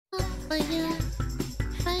Fire,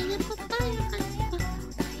 fire, fire,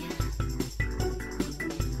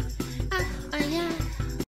 fire.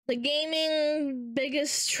 The gaming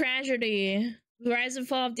biggest tragedy. Rise and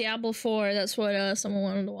Fall of Diablo 4. That's what someone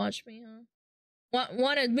wanted to watch me, huh?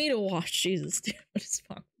 Wanted me to watch. Jesus, dude. What is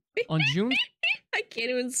wrong with me? On June? I can't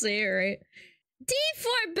even say it right.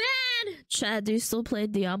 D4 bad! Chad, do you still play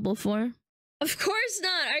Diablo 4? Of course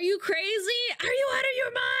not. Are you crazy? Are you out of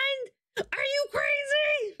your mind? Are you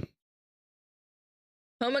crazy?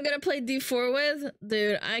 Who am I gonna play D4 with?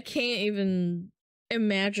 Dude, I can't even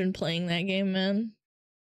imagine playing that game, man.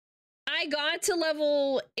 I got to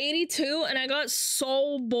level 82 and I got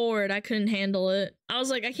so bored I couldn't handle it. I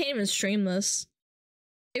was like, I can't even stream this.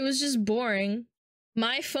 It was just boring.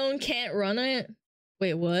 My phone can't run it.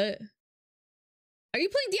 Wait, what? Are you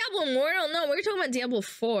playing Diablo Immortal? No, we're talking about Diablo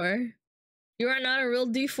 4. You are not a real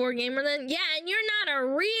D4 gamer then? Yeah, and you're not a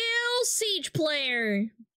real Siege player,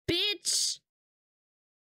 bitch.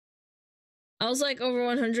 I was like over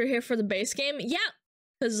 100 here for the base game. Yeah,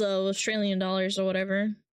 because of Australian dollars or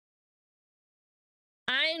whatever.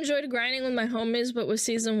 I enjoyed grinding with my homies, but with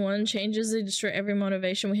Season 1 changes, they destroy every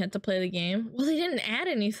motivation we had to play the game. Well, they didn't add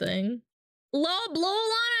anything. Lol,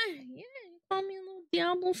 Lana? Yeah, you call me a little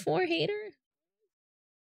Diablo 4 hater?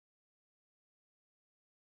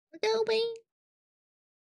 Adobe.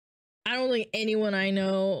 I don't think anyone I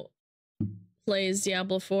know plays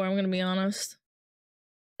Diablo 4, I'm gonna be honest.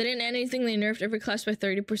 They didn't add anything, they nerfed every class by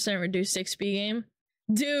 30%, reduced XP game.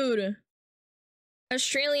 Dude!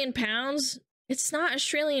 Australian pounds? It's not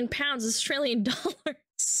Australian pounds, it's Australian dollars.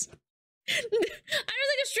 I don't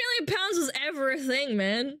think Australian pounds was ever a thing,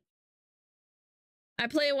 man. I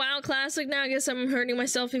play a WoW Classic now, I guess I'm hurting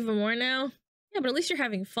myself even more now. Yeah, but at least you're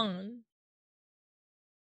having fun.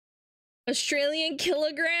 Australian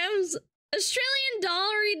kilograms? Australian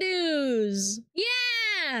dollary dues!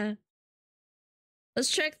 Yeah! Let's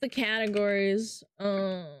check the categories.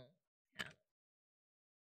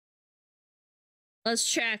 Let's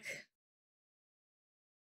check.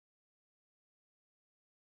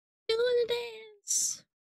 Do the dance.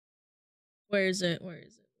 Where is it? Where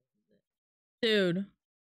is it? Dude.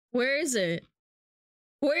 Where is it?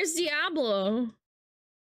 Where's Diablo?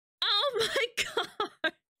 Oh my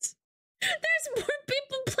god! There's more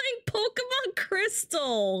people playing Pokemon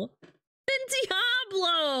Crystal than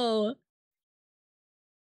Diablo!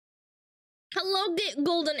 Hello,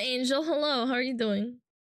 Golden Angel. Hello, how are you doing?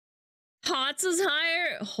 HOTS is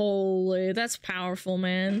higher? Holy, that's powerful,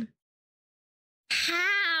 man.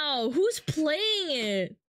 How? Who's playing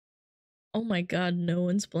it? Oh my god, no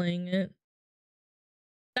one's playing it.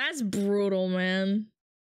 That's brutal, man.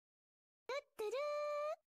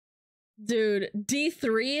 Dude,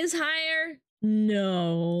 D3 is higher?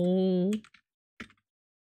 No.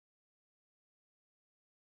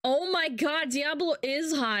 Oh my god, Diablo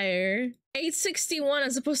is higher. 861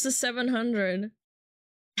 as opposed to 700.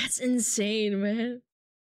 That's insane, man.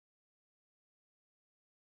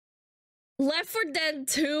 Left 4 Dead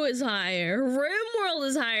 2 is higher. RimWorld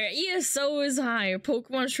is higher. ESO is higher.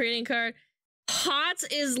 Pokemon Trading Card. HOTS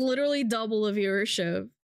is literally double the viewership.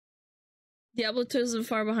 Diablo 2 isn't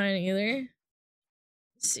far behind either.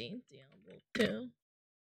 Let's see. Diablo 2.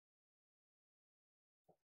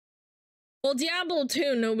 Well, Diablo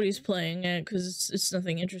 2, nobody's playing it because it's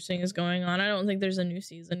nothing interesting is going on. I don't think there's a new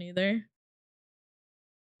season either.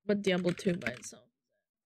 But Diablo 2 by itself.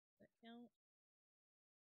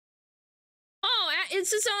 Oh,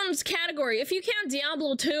 it's its own category. If you count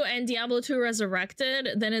Diablo 2 and Diablo 2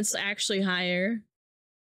 Resurrected, then it's actually higher.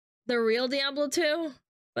 The real Diablo 2?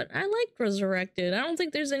 But I liked Resurrected. I don't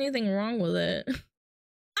think there's anything wrong with it. I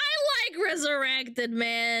like Resurrected,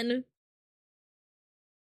 man!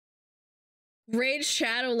 Raid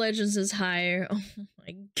Shadow Legends is higher. Oh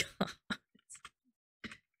my god.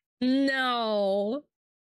 No.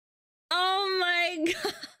 Oh my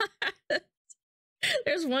god.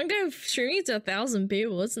 There's one guy streaming to 1,000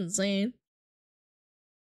 people. That's insane.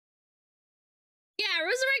 Yeah,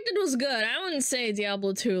 Resurrected was good. I wouldn't say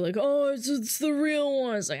Diablo 2 like, oh, it's the real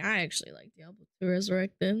one. It's like, I actually like Diablo 2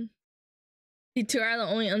 Resurrected. D2 are the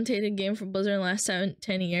only untainted game for Blizzard in the last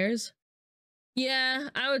 10 years. Yeah,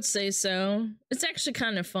 I would say so. It's actually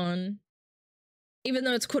kind of fun. Even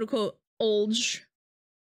though it's quote-unquote old.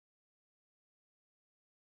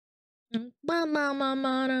 I'm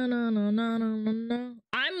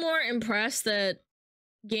more impressed that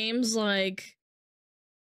games like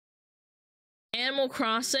Animal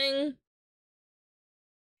Crossing,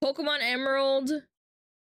 Pokemon Emerald,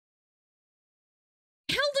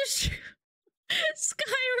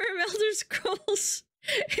 Skyrim, Elder Scrolls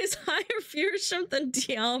is higher viewership than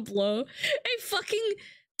Diablo. A fucking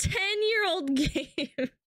 10-year-old game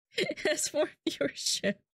has more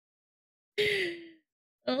viewership.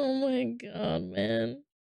 Oh my god, man.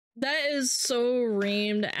 That is so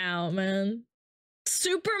reamed out, man.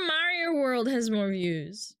 Super Mario World has more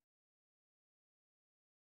views.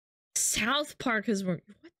 South Park has more.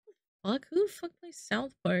 What the fuck? Who the fuck plays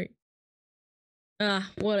South Park?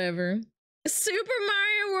 Ah, whatever. Super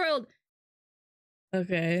Mario World.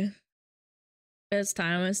 Okay. It's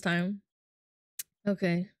time. It's time.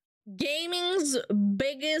 Okay. Gaming's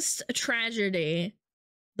biggest tragedy: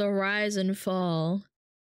 the rise and fall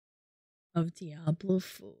of Diablo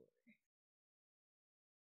 4.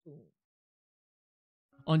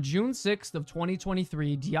 On June 6th of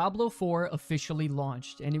 2023, Diablo 4 officially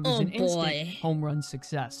launched, and it was an instant home run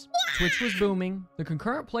success. Twitch was booming, the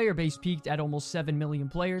concurrent player base peaked at almost 7 million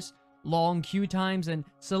players, long queue times, and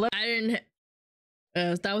I didn't...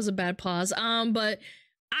 that was a bad pause. But I didn't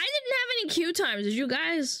have any queue times. Did you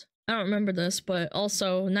guys? I don't remember this, but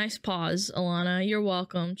also, nice pause, Alana. You're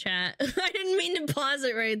welcome, chat. I didn't mean to pause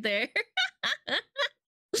it right there.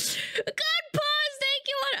 Good pause, thank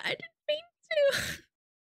you, Alana. I didn't mean to.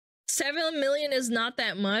 7 million is not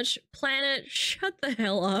that much. Planet, shut the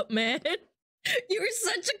hell up, man. You were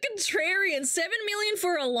such a contrarian. 7 million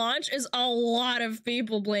for a launch is a lot of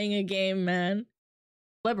people playing a game, man.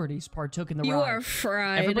 Celebrities partook in the ride. You are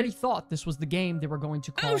fried. Everybody thought this was the game they were going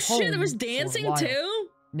to call home. Oh shit, there was dancing too?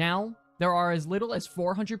 Now, there are as little as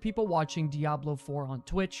 400 people watching Diablo 4 on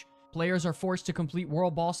Twitch. Players are forced to complete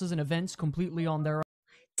world bosses and events completely on their own.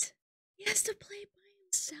 What? He has to play by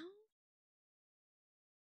himself?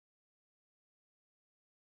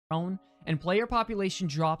 And player population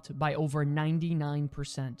dropped by over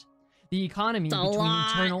 99%. The economy between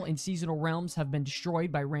eternal and seasonal realms have been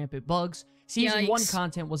destroyed by rampant bugs. Season 1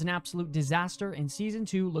 content was an absolute disaster, and Season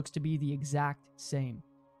 2 looks to be the exact same.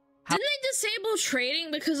 Didn't they disable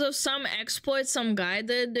trading because of some exploit some guy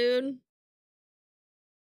did, dude?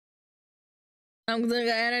 I'm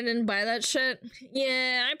glad I didn't buy that shit.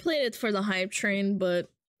 Yeah, I played it for the hype train,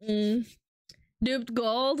 but... Duped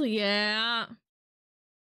gold? Yeah.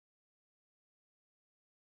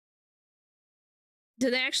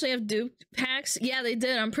 Did they actually have duped packs? Yeah, they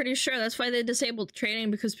did. I'm pretty sure. That's why they disabled trading,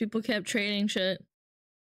 because people kept trading shit.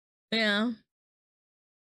 Yeah.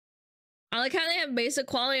 I like how they have basic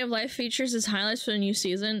quality of life features as highlights for the new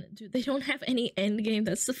season. Dude, they don't have any end game.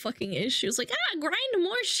 That's the fucking issue. It's like, grind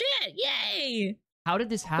more shit. Yay! How did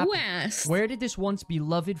this happen? Who asked? Where did this once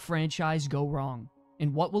beloved franchise go wrong?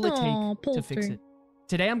 And what will it take to fix it?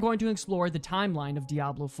 Today I'm going to explore the timeline of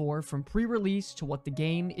Diablo 4 from pre-release to what the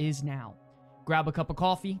game is now. Grab a cup of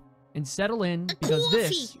coffee and settle in, because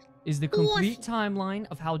this is the complete timeline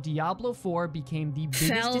of how Diablo 4 became the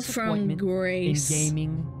biggest disappointment in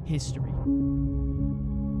gaming history.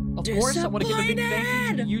 Of course, I want to give a big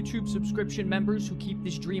thank you to the YouTube subscription members who keep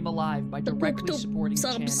this dream alive by directly supporting the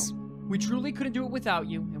channel. We truly couldn't do it without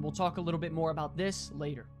you, and we'll talk a little bit more about this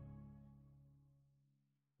later.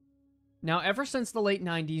 Now, ever since the late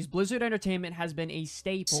 90s, Blizzard Entertainment has been a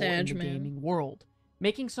staple in the gaming world,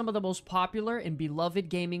 making some of the most popular and beloved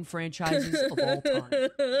gaming franchises of all time.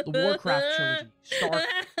 The Warcraft trilogy,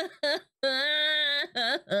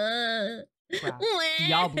 StarCraft,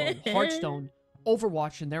 Diablo, Hearthstone,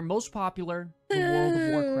 Overwatch, and their most popular, the World of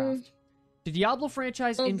Warcraft. The Diablo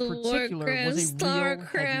franchise in particular was a real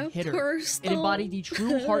heavy hitter. It embodied the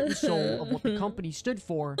true heart and soul of what the company stood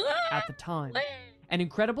for at the time. An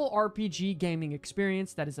incredible RPG gaming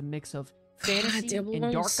experience that is a mix of fantasy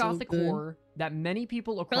and dark gothic horror that many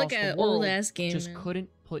people across the world just couldn't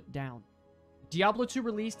put down. Diablo 2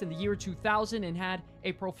 released in the year 2000 and had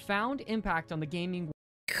a profound impact on the gaming world.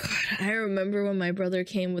 God, I remember when my brother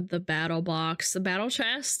came with the battle box, the battle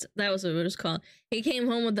chest. That was what it was called. He came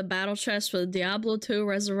home with the battle chest for Diablo 2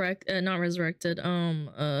 not resurrected.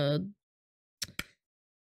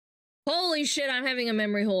 Holy shit, I'm having a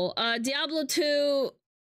memory hole. Diablo 2.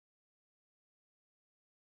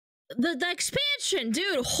 The expansion,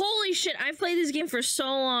 dude. Holy shit, I've played this game for so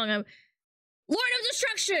long. Lord of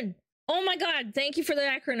Destruction. Oh my god, thank you for the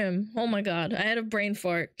acronym. Oh my god, I had a brain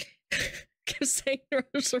fart. Kept saying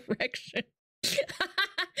resurrection.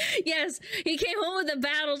 Yes, he came home with a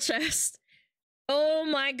battle chest. Oh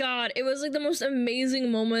my god, it was like the most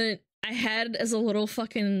amazing moment I had as a little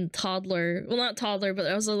fucking toddler. Well, not toddler, but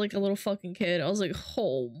I was like a little fucking kid. I was like,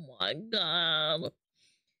 oh my god.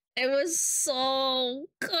 It was so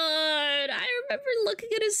good. I remember looking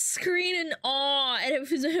at his screen in awe, and it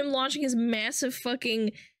was him launching his massive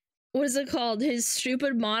fucking, what is it called? His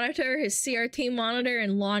stupid monitor, his CRT monitor,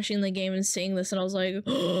 and launching the game and seeing this, and I was like,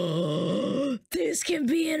 oh, this can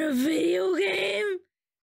be in a video game?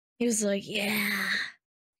 He was like, yeah.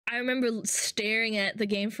 remember staring at the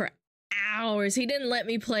game for hours. He didn't let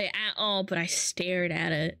me play at all, but I stared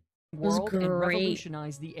at it. It was great. And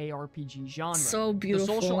revolutionized the ARPG genre. So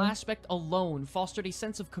beautiful. The social aspect alone fostered a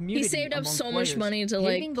sense of community. He saved up so much money to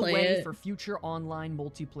paving like play the way it for future online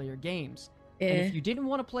multiplayer games. Yeah. And if you didn't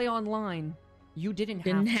want to play online, you didn't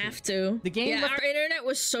have to. The game yeah, our internet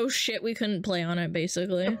was so shit we couldn't play on it,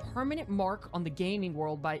 basically. A permanent mark on the gaming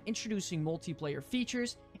world by introducing multiplayer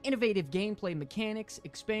features, innovative gameplay mechanics,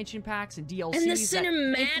 expansion packs, and DLCs. And the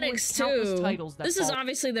cinematics too. Titles that this is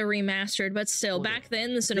obviously the remastered, but still, back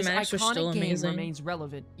then the cinematics were still amazing. This iconic game remains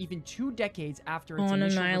relevant even 2 decades after its On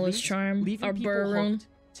initial Nihilus release, Charm, leaving people hooked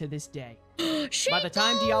to this day. By the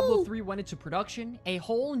time Diablo 3 went into production, a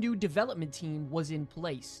whole new development team was in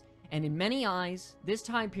place. And in many eyes, this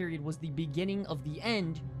time period was the beginning of the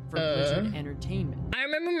end for Blizzard Entertainment. I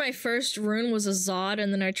remember my first rune was a Zod,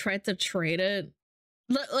 and then I tried to trade it.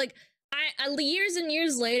 Like, years and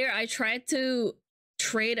years later, I tried to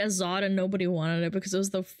trade a Zod, and nobody wanted it because it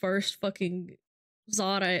was the first fucking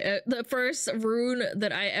Zod the first rune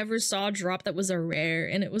that I ever saw drop that was a rare,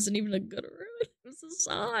 and it wasn't even a good rune. It was a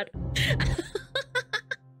Zod.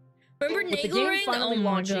 Remember With the game finally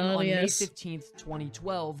launching on May yes. 15th,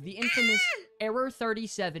 2012, the infamous Error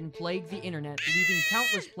 37 plagued the internet, leaving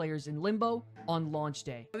countless players in limbo on launch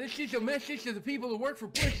day. This is a message to the people who work for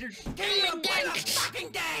Blizzard. Give me a fucking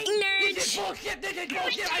day! Nerds! This is bullshit! This is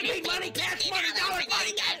bullshit! I need money, cash money, dollars,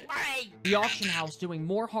 money, cash money! The auction house, doing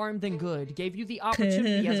more harm than good, gave you the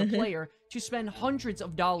opportunity as a player to spend hundreds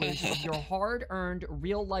of dollars of your hard-earned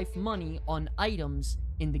real-life money on items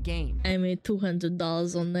in the game. I made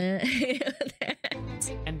 $200 on that.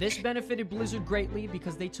 And this benefited Blizzard greatly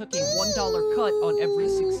because they took a $1 cut on every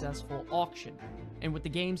successful auction. And with the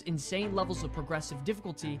game's insane levels of progressive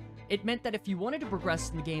difficulty, it meant that if you wanted to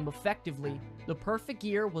progress in the game effectively, the perfect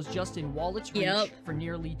gear was just in wallet's reach for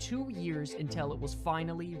nearly 2 years until it was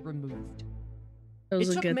finally removed. It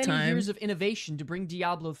took many years of innovation to bring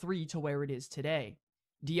Diablo 3 to where it is today.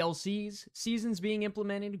 DLCs, seasons being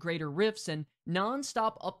implemented, greater rifts, and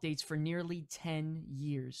non-stop updates for nearly 10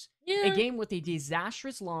 years. Yeah. A game with a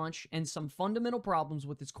disastrous launch and some fundamental problems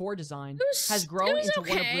with its core design has grown into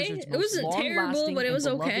one of Blizzard's most long-lasting and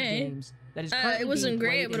beloved games that is currently it wasn't being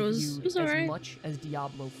great, played but it and was viewed alright. as much as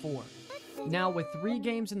Diablo 4. Now, with 3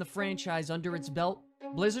 games in the franchise under its belt,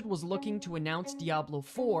 Blizzard was looking to announce Diablo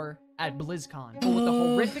 4 at BlizzCon. But with the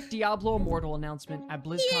horrific Diablo Immortal announcement at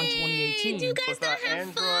BlizzCon 2018, do you guys with not have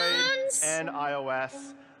Android phones? and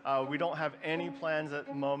iOS, we don't have any plans at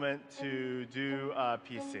the moment to do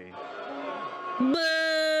PC. Boo!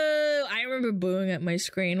 I remember booing at my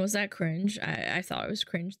screen. Was that cringe? I thought it was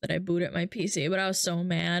cringe that I booed at my PC, but I was so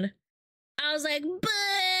mad. I was like, boo!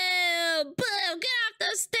 Boo! Get off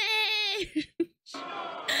the stage!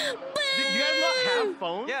 Do you guys not have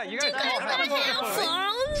phones? Yeah, you guys all have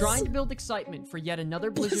phones? Trying to build excitement for yet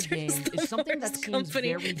another Blizzard game is something that seems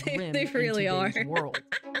very grim they really in today's are. world.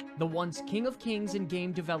 The once king of kings in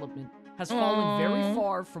game development has fallen very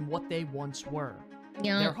far from what they once were.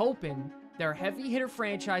 Yeah. They're hoping their heavy-hitter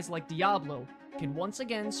franchise like Diablo can once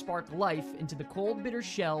again spark life into the cold, bitter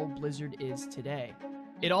shell Blizzard is today.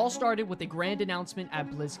 It all started with a grand announcement at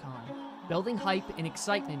BlizzCon, building hype and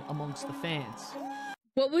excitement amongst the fans.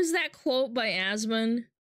 What was that quote by Asmund?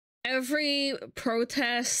 Every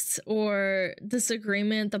protest or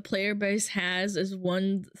disagreement the player base has is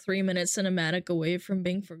 1 3-minute cinematic away from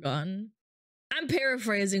being forgotten. I'm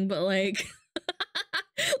paraphrasing, but like,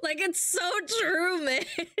 like it's so true, man.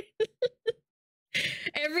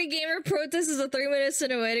 Every gamer protest is a 3-minute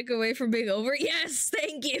cinematic away from being over. Yes,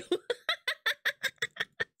 thank you.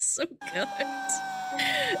 So good.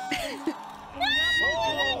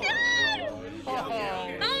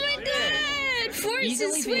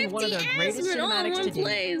 Easily being one of their greatest cinematics to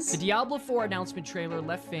date, the Diablo 4 announcement trailer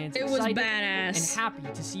left fans excited and happy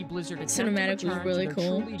to see Blizzard attempt to return to their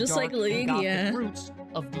truly just dark like League, and gothic roots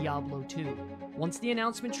of Diablo 2. Once the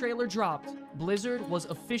announcement trailer dropped, Blizzard was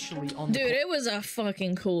officially on the Dude, it was a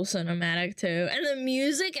fucking cool cinematic too. And the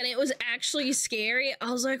music, and it was actually scary.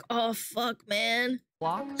 I was like, oh fuck, man.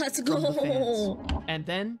 Let's go. And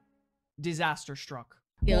then, disaster struck.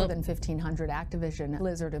 More than 1,500 Activision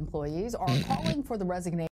Blizzard employees are calling for the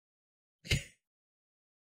resignation.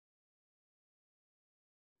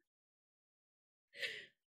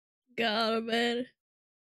 God, man.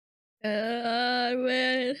 God,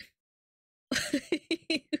 man.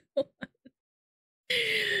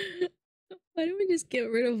 Why don't we just get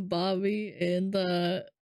rid of Bobby and,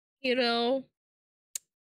 you know...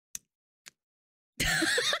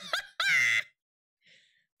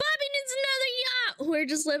 Bobby needs another yacht! we're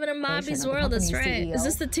just living in Bobby's world. That's right. Is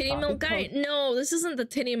this the titty milk guy? No, this isn't the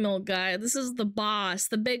titty milk guy. This is the boss,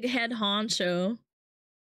 the big head honcho.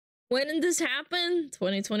 When did this happen?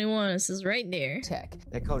 2021. This is right there. Tech.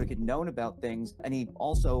 That Kotick had known about things, and he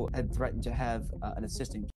also had threatened to have an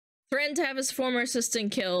assistant. Threatened to have his former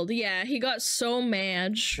assistant killed. Yeah, he got so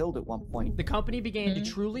mad. Killed at one point. The company began to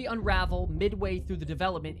truly unravel midway through the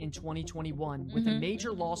development in 2021 with a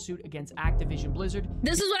major lawsuit against Activision Blizzard.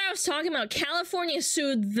 This is what I was talking about. California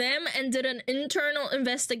sued them and did an internal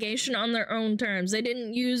investigation on their own terms. They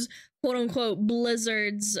didn't use quote-unquote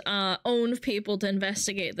Blizzard's own people to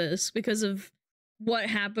investigate this because of what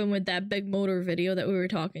happened with that big motor video that we were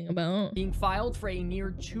talking about. Being filed for a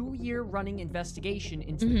near 2-year running investigation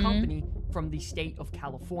into the company from the state of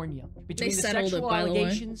California. Between the sexual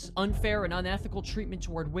allegations, unfair and unethical treatment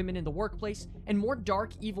toward women in the workplace, and more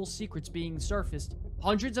dark, evil secrets being surfaced,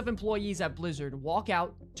 hundreds of employees at Blizzard walk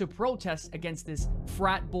out to protest against this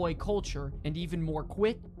frat boy culture and even more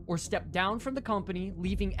quit or step down from the company,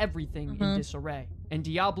 leaving everything in disarray. And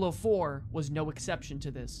Diablo 4 was no exception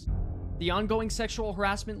to this. The ongoing sexual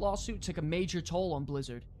harassment lawsuit took a major toll on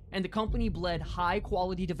Blizzard, and the company bled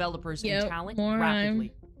high-quality developers and talent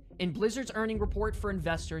rapidly. In Blizzard's earning report for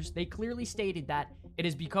investors, they clearly stated that it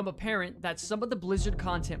has become apparent that some of the Blizzard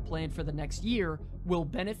content planned for the next year will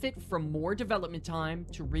benefit from more development time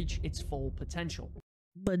to reach its full potential.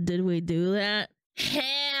 But did we do that?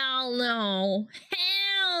 Hell no.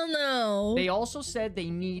 Hell no. They also said they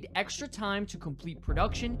need extra time to complete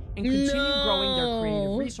production and continue growing their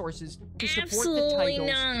creative resources to support the titles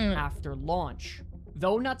after launch.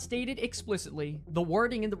 Though not stated explicitly, the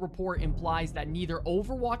wording in the report implies that neither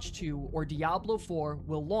Overwatch 2 or Diablo 4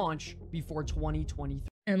 will launch before 2023.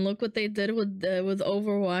 And look what they did with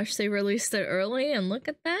Overwatch. They released it early, and look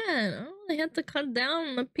at that. Oh, they had to cut down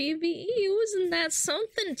on the PvE. Wasn't that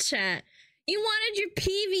something, chat? You wanted your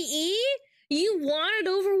PvE? You wanted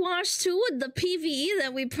Overwatch 2 with the PvE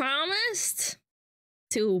that we promised?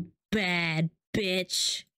 Too bad,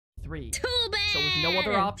 bitch. Too bad. So with no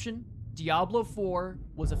other option, Diablo 4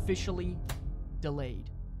 was officially delayed.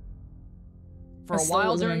 For a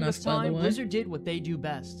while during this time, Blizzard did what they do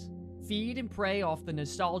best. Feed and prey off the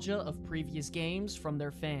nostalgia of previous games from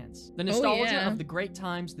their fans. The nostalgia of the great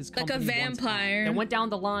times this company like a vampire. And went down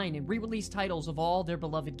the line and re-released titles of all their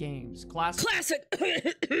beloved games. Classic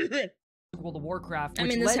World of Warcraft,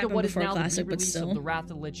 which led to what is now the re-release of The Wrath of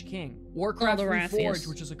the Lich King. Warcraft Reforged,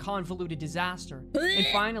 which was a convoluted disaster. And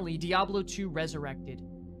finally, Diablo 2 Resurrected.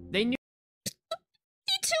 They knew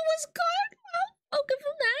D2 was good. I'll give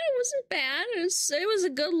them that. It wasn't bad. It was a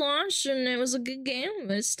good launch, and it was a good game.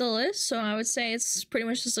 It still is, so I would say it's pretty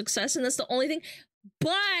much a success, and that's the only thing.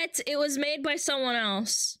 But it was made by someone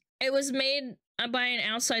else. It was made by an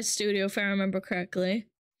outside studio, if I remember correctly.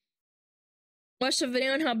 Watched a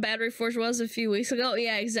video on how bad Reforged was a few weeks ago.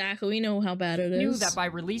 Yeah, exactly. We know how bad it is. Knew that by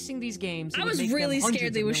releasing these games, I was really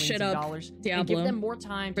scared they would shit up Diablo. And give them more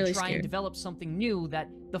time to try and develop something new that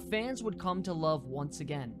the fans would come to love once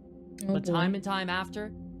again. But time and time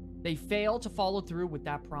after, they fail to follow through with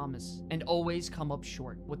that promise and always come up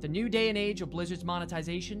short. With the new day and age of Blizzard's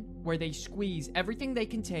monetization, where they squeeze everything they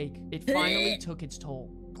can take, it finally took its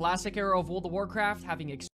toll. Classic era of World of Warcraft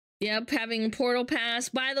having having Portal Pass.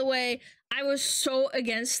 By the way, I was so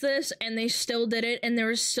against this, and they still did it, and there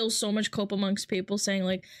was still so much cope amongst people saying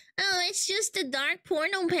like, oh, it's just a dark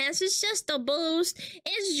Portal Pass, it's just a boost,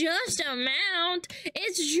 it's just a mount,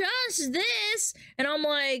 it's just this, and I'm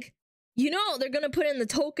like, you know, they're gonna put in the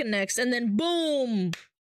token next, and then boom,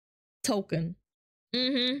 token.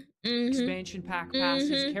 Expansion pack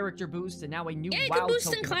passes, character boosts, and now a new WoW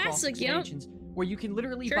token across expansions, where you can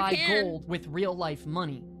literally buy gold with real-life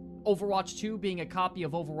money. Overwatch 2 being a copy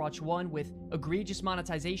of Overwatch 1 with egregious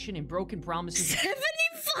monetization and broken promises. $75!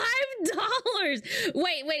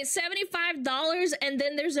 Wait, $75, and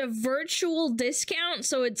then there's a virtual discount,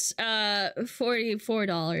 so it's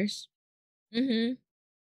 $44.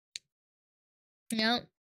 Yep.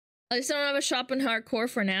 At least I don't have a shop in hardcore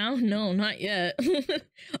for now. No, not yet.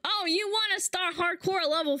 Oh, you want to start hardcore at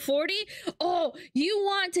level 40? Oh, you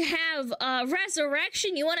want to have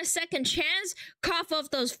resurrection? You want a second chance? Cough off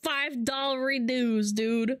those $5 dues,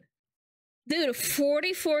 dude. Dude,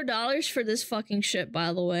 $44 for this fucking shit,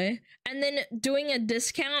 by the way. And then doing a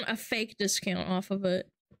discount, a fake discount off of it.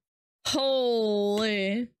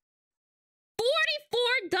 Holy.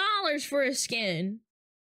 $44 for a skin.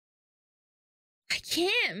 I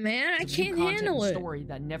can't, man. I can't handle it. Story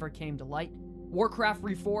that never came to light. Warcraft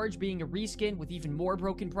Reforged being a reskin with even more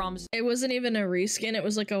broken promises. It wasn't even a reskin. It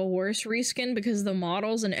was like a worse reskin because the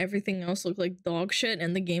models and everything else looked like dog shit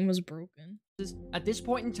and the game was broken. At this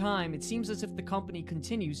point in time, it seems as if the company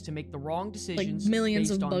continues to make the wrong decisions, like millions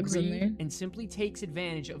based of on bugs in greed, there, and simply takes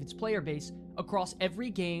advantage of its player base across every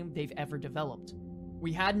game they've ever developed.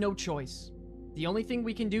 We had no choice. The only thing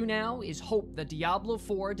we can do now is hope that Diablo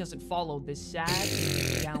 4 doesn't follow this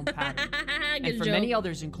sad down pattern. And for many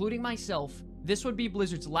others, including myself, this would be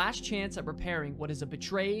Blizzard's last chance at repairing what is a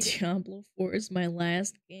betrayed... Diablo 4 is my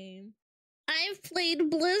last game. I've played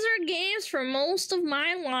Blizzard games for most of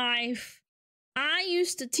my life. I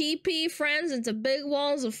used to TP friends into big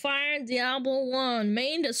walls of fire in Diablo 1,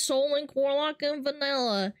 mained a Soul and Warlock in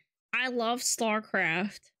vanilla. I love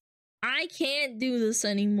StarCraft. I can't do this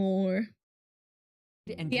anymore.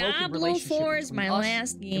 And Diablo 4 is my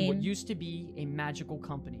last game. And what used to be a magical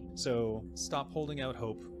company. So stop holding out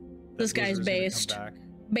hope. This guy's based.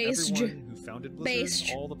 Everyone who founded Blizzard,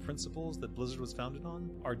 all the principles that Blizzard was founded on,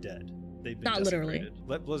 are dead. They've been not literally.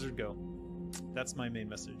 Let Blizzard go. That's my main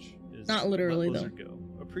message. Is not literally let Blizzard go.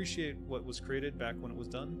 Appreciate what was created back when it was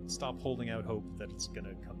done. Stop holding out hope that it's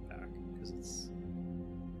gonna come back, because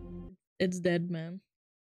it's dead, man.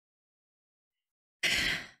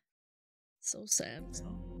 So sad.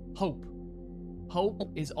 Hope.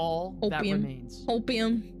 Hope is all that remains.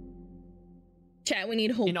 Hopium. Chat, we need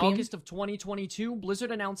hopium. In August of 2022,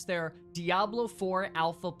 Blizzard announced their Diablo 4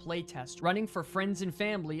 alpha playtest, running for friends and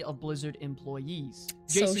family of Blizzard employees.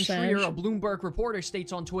 Jason Schreier, a Bloomberg reporter,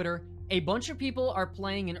 states on Twitter, "A bunch of people are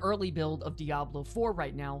playing an early build of Diablo 4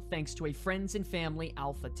 right now, thanks to a friends and family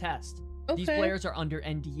alpha test. These players are under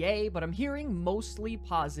NDA, but I'm hearing mostly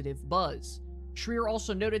positive buzz." Schreier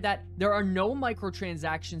also noted that there are no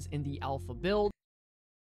microtransactions in the alpha build.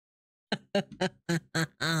 Little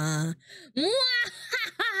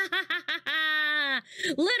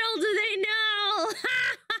do they know!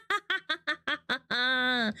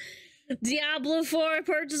 Diablo 4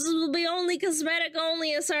 purchases will be only cosmetic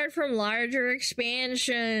only aside from larger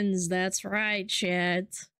expansions. That's right, chat.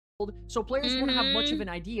 So players won't have much of an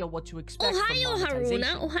idea what to expect from monetization.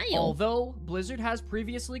 Although Blizzard has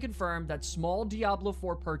previously confirmed that small Diablo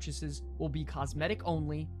 4 purchases will be cosmetic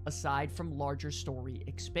only, aside from larger story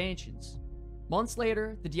expansions. Months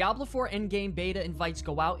later, the Diablo 4 endgame beta invites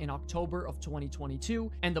go out in October of 2022,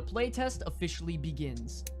 and the playtest officially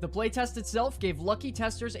begins. The playtest itself gave lucky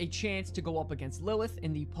testers a chance to go up against Lilith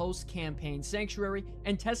in the post-campaign sanctuary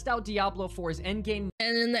and test out Diablo 4's endgame.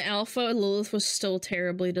 And in the alpha, Lilith was still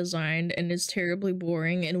terribly designed and is terribly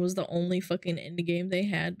boring and was the only fucking endgame they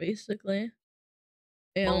had, basically.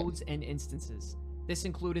 Modes and instances. This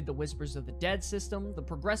included the Whispers of the Dead system, the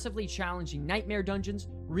progressively challenging Nightmare dungeons,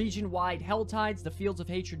 region-wide Hell Tides, the Fields of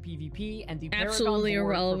Hatred PvP, and the Paragon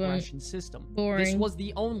Board progression system. This was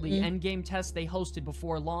the only endgame test they hosted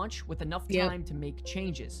before launch, with enough time to make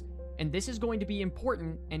changes. And this is going to be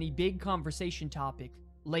important and a big conversation topic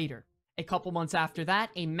later. A couple months after that,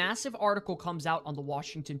 a massive article comes out on the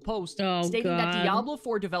Washington Post stating that Diablo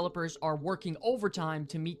 4 developers are working overtime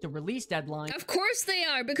to meet the release deadline. Of course they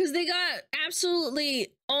are, because they got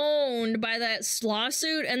absolutely owned by that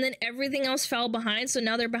lawsuit, and then everything else fell behind, so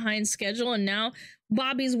now they're behind schedule, and now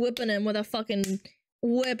Bobby's whipping him with a fucking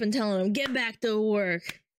whip and telling him, get back to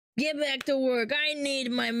work. Get back to work. I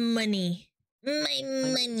need my money. My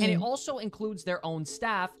money. And it also includes their own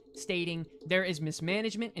staff, stating there is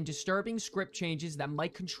mismanagement and disturbing script changes that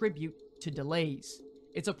might contribute to delays.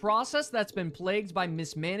 It's a process that's been plagued by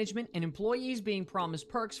mismanagement and employees being promised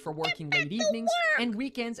perks for working late evenings and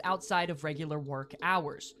weekends outside of regular work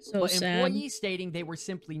hours. But employees stating they were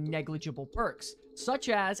simply negligible perks, such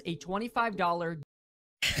as a $25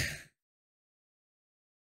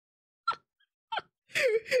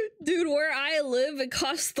 Dude, where I live, it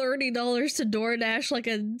costs $30 to DoorDash like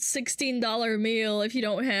a $16 meal if you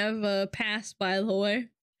don't have a pass, by the way.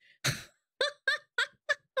 A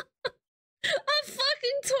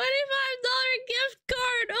fucking $25 gift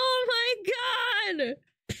card! Oh my god!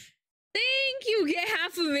 Thank you! Get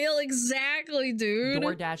half a meal, exactly, dude.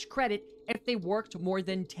 DoorDash credit if they worked more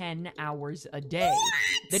than 10 hours a day. What?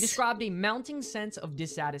 They described a mounting sense of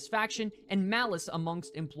dissatisfaction and malice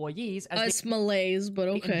amongst employees as it's malaise, but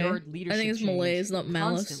okay. Endured leadership I think it's malaise, not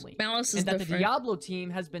malice. Malice is different. And that the Diablo team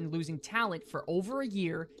has been losing talent for over a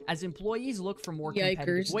year as employees look for more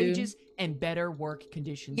competitive wages and better work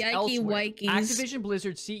conditions elsewhere. Activision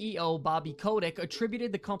Blizzard CEO Bobby Kotick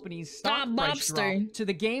attributed the company's stock price drop to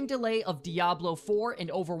the game delay of Diablo 4 and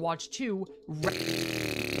Overwatch 2.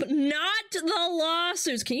 Not the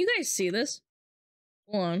lawsuits. Can you guys see this?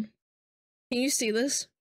 Hold on. Can you see this?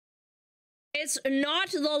 It's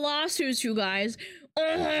not the lawsuits, you guys.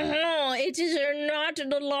 It is not not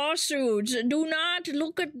the lawsuits. Do not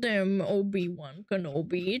look at them, Obi-Wan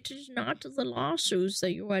Kenobi. It is not the lawsuits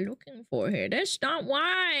that you are looking for here. That's not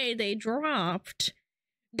why they dropped.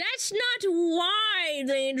 That's not why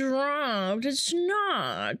they dropped. It's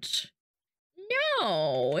not.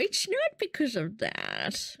 No, it's not because of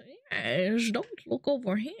that. Yes, don't look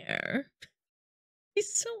over here.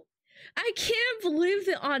 He's so... I can't believe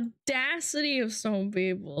the audacity of some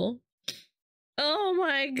people. Oh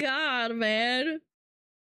my god, man.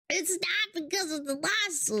 It's not because of the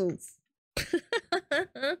lawsuits.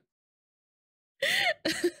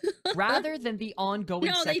 Rather than the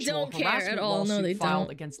ongoing sexual harassment lawsuit filed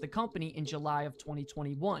against the company in July of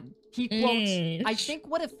 2021. He quotes, I think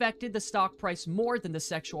what affected the stock price more than the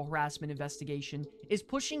sexual harassment investigation is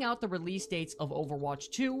pushing out the release dates of Overwatch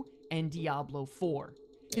 2 and Diablo 4.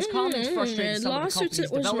 His comments frustrated some of the company's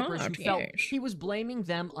developers who felt he was blaming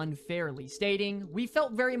them unfairly, stating, we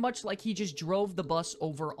felt very much like he just drove the bus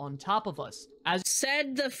over on top of us. As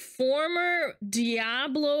said the former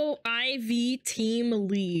Diablo IV team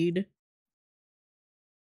lead.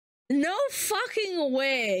 No fucking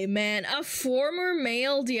way, man. A former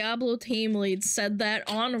male Diablo team lead said that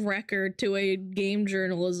on record to a game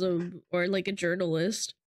journalism or like a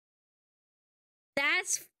journalist.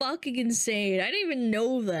 That's fucking insane. I didn't even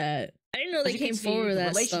know that. I didn't know they came forward with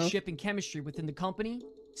that stuff. The relationship and chemistry within the company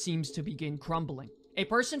seems to begin crumbling. A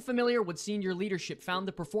person familiar with senior leadership found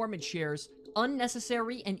the performance shares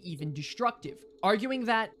unnecessary and even destructive, arguing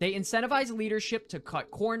that they incentivize leadership to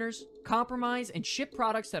cut corners, compromise, and ship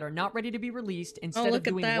products that are not ready to be released instead of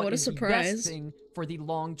doing what is the best thing for the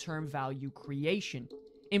long-term value creation.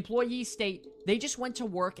 Employees state they just went to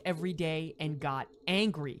work every day and got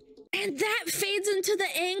angry. And that fades into the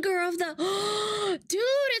anger of the, dude,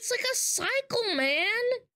 it's like a cycle, man.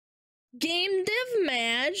 Game dev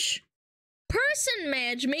Madge, person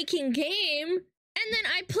Madge making game, and then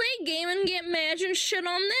I play game and get Madge and shit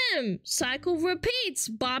on them. Cycle repeats.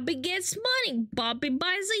 Bobby gets money. Bobby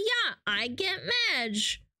buys a yacht. I get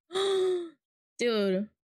Madge. Dude,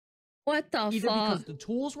 what the fuck? Either because the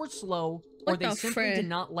tools were slow, or they simply did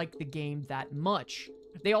not like the game that much.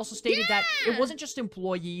 They also stated that it wasn't just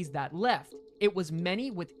employees that left. It was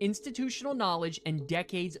many with institutional knowledge and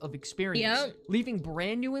decades of experience, leaving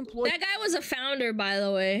brand new employees. That guy was a founder, by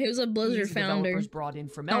the way. He was a Blizzard founder. Developers brought in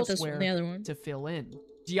from elsewhere to fill in.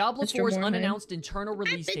 Diablo 4's unannounced internal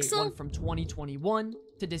release date went from 2021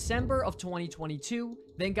 to December of 2022,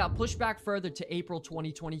 then got pushed back further to April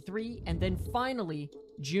 2023, and then finally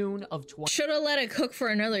June of 2023. Should have let it cook for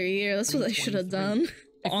another year. That's what they should have done.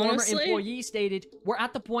 A former employee stated, we're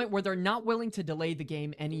at the point where they're not willing to delay the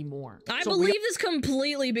game anymore. I believe this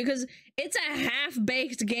completely because it's a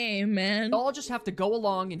half-baked game, man. We all just have to go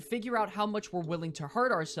along and figure out how much we're willing to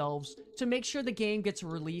hurt ourselves to make sure the game gets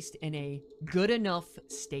released in a good enough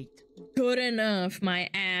state. Good enough, my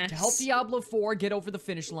ass. To help Diablo 4 get over the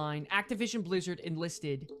finish line, Activision Blizzard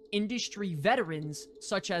enlisted industry veterans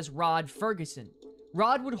such as Rod Ferguson.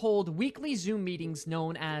 Rod would hold weekly Zoom meetings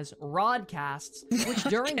known as Rodcasts, which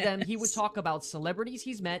during them he would talk about celebrities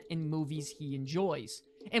he's met and movies he enjoys.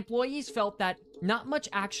 Employees felt that not much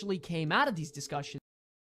actually came out of these discussions.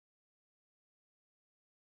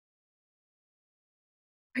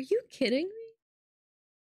 Are you kidding me?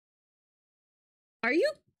 Are you?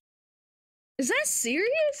 Is that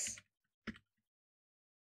serious?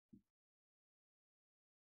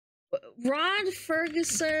 Rod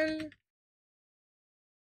Ferguson...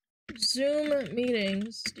 Zoom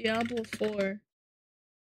meetings, Diablo 4.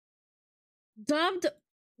 Dubbed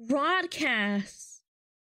Rodcasts.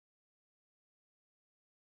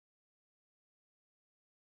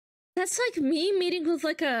 That's like me meeting with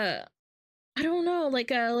like a, I don't know, like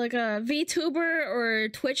a VTuber or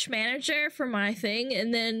Twitch manager for my thing,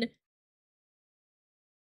 and then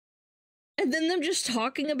them just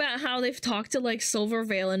talking about how they've talked to like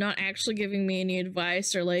Silvervale and not actually giving me any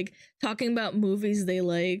advice, or like talking about movies they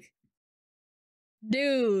like.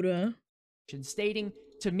 Dude. Stating,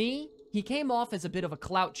 to me, he came off as a bit of a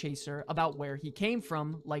clout chaser about where he came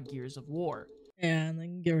from, like Gears of War. Yeah, and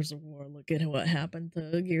then Gears of War. Look at what happened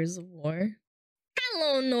to Gears of War.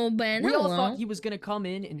 Hello, no Ben. We all thought he was gonna come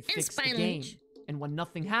in and fix the game. And when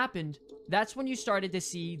nothing happened, that's when you started to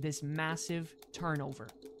see this massive turnover.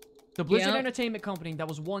 The Blizzard Entertainment Company that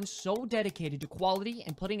was once so dedicated to quality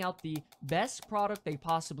and putting out the best product they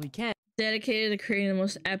possibly can. Dedicated to creating the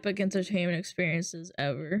most epic entertainment experiences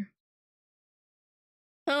ever.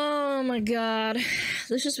 Oh my god.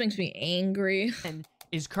 This just makes me angry. And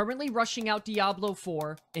is currently rushing out Diablo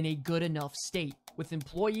 4 in a good enough state, with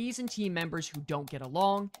employees and team members who don't get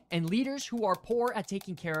along, and leaders who are poor at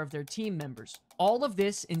taking care of their team members. All of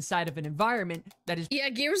this inside of an environment that is— Yeah,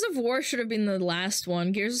 Gears of War should have been the last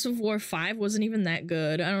one. Gears of War 5 wasn't even that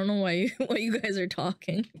good. I don't know why you guys are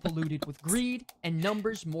talking. polluted with greed and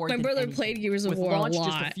numbers more My than brother anything. played Gears of With War a launch lot.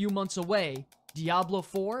 just a few months away, Diablo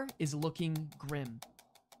 4 is looking grim.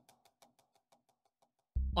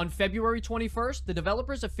 On February 21st, the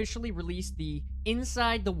developers officially released the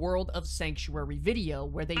Inside the World of Sanctuary video,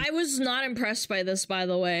 where they— I was not impressed by this, by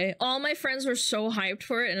the way. All my friends were so hyped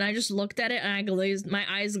for it, and I just looked at it and my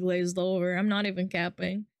eyes glazed over. I'm not even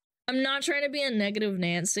capping. I'm not trying to be a negative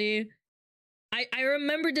Nancy. I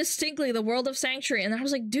remember distinctly the World of Sanctuary, and I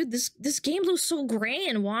was like, dude, this game looks so gray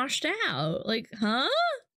and washed out. Like, huh?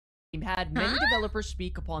 had many developers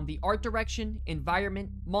speak upon the art direction, environment,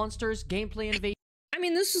 monsters, gameplay innovation. I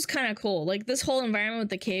mean, this was kind of cool. Like, this whole environment with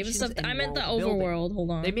the cave and stuff. I meant the overworld.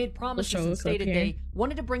 Hold on. They made promises and stated they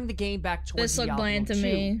wanted to bring the game back towards This looked bland to 2.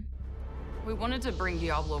 me. We wanted to bring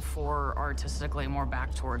Diablo 4 artistically more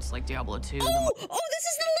back towards like Diablo 2. Oh, this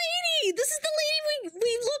is the lady! This is the lady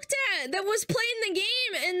we looked at that was playing the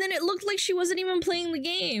game, and then it looked like she wasn't even playing the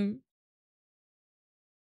game.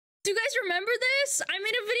 Do you guys remember this? I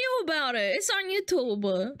made a video about it. It's on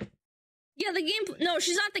YouTube. Yeah, the game. No,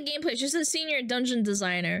 she's not the gameplay. She's a senior dungeon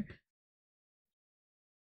designer.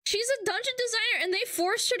 She's a dungeon designer, and they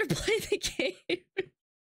forced her to play the game.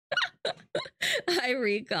 Hi,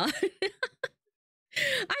 Recon.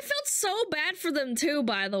 I felt so bad for them too,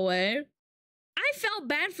 by the way. I felt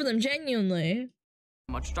bad for them, genuinely.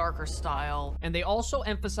 Much darker style. And they also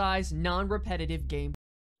emphasize non-repetitive game.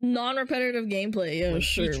 Non-repetitive gameplay, yeah,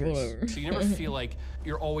 sure, features. whatever. So you never feel like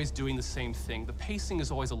you're always doing the same thing. The pacing is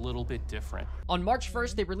always a little bit different. On March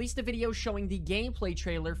 1st, they released a video showing the gameplay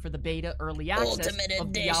trailer for the beta early access Ultimate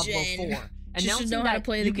of Diablo 4. She should know how to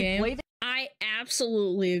play the game. I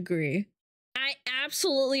absolutely agree. I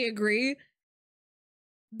absolutely agree.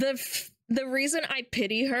 The reason I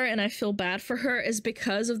pity her and I feel bad for her is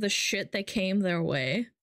because of the shit that came their way.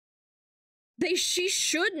 She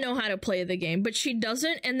should know how to play the game, but she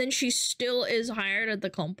doesn't, and then she still is hired at the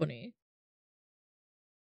company.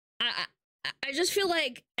 I just feel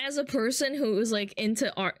like, as a person who is like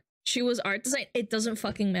into art, she was art design, it doesn't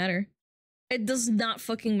fucking matter. It does not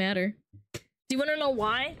fucking matter. Do you want to know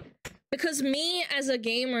why? Because me, as a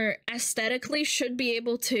gamer, aesthetically should be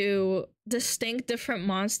able to distinct different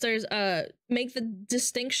monsters, make the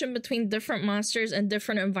distinction between different monsters and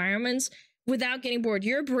different environments without getting bored.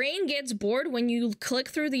 Your brain gets bored when you click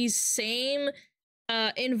through these same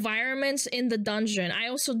environments in the dungeon. I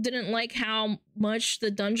also didn't like how much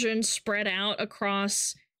the dungeon spread out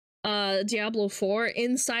across Diablo 4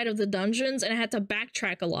 inside of the dungeons, and I had to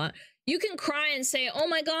backtrack a lot. You can cry and say, oh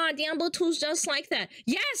my god, Diablo 2's just like that.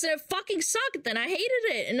 Yes, and it fucking sucked, and I hated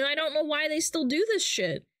it, and I don't know why they still do this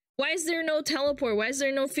shit. Why is there no teleport? Why is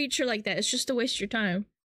there no feature like that? It's just to waste your time.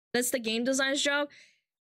 That's the game design's job.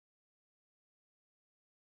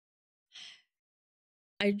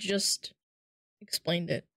 I just explained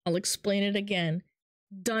it. I'll explain it again.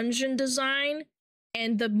 Dungeon design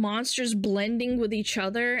and the monsters blending with each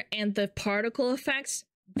other and the particle effects,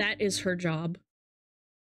 that is her job.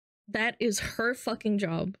 That is her fucking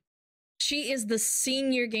job. She is the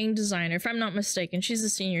senior game designer, if I'm not mistaken. She's the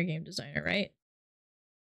senior game designer, right?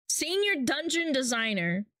 Senior dungeon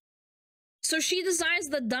designer. So she designs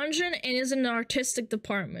the dungeon and is in the artistic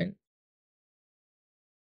department.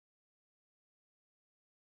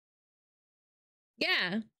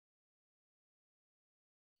 Yeah.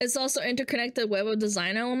 It's also interconnected web of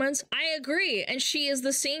design elements. I agree, and she is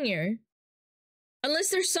the senior.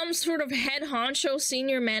 Unless there's some sort of head honcho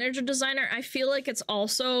senior manager designer, I feel like it's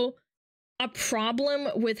also a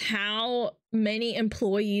problem with how many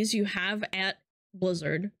employees you have at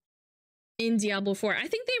Blizzard in Diablo 4. I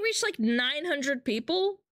think they reached like 900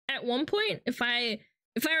 people at one point. If I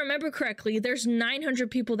remember correctly, there's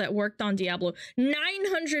 900 people that worked on Diablo.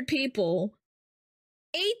 900 people.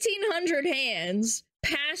 1,800 hands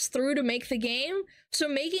passed through to make the game, so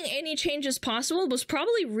making any changes possible was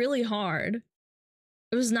probably really hard.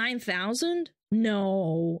 It was 9,000?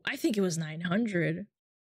 No, I think it was 900.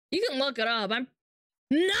 You can look it up. 9,000?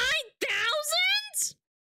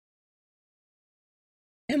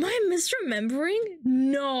 Am I misremembering?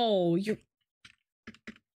 No, you're...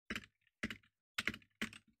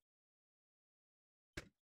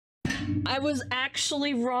 I was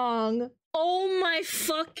actually wrong. Oh my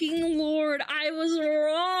fucking lord, I was wrong.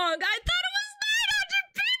 I thought it was 900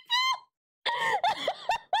 people.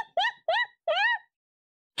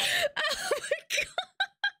 Oh my god.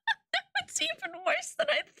 It's even worse than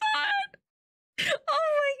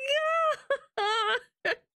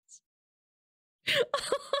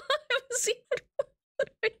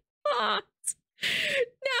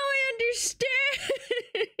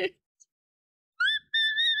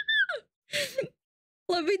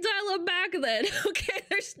then. Okay,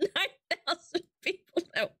 there's 9,000 people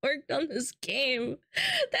that worked on this game.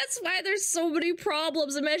 That's why there's so many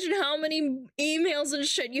problems. Imagine how many emails and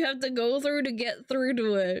shit you have to go through to get through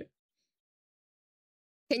to it.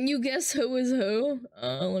 Can you guess who is who?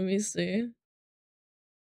 Let me see.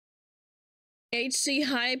 HC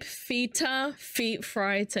Hype, Fita, Feet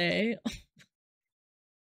Friday.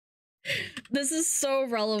 This is so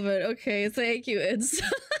relevant. Okay, thank you. It's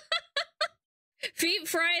Feet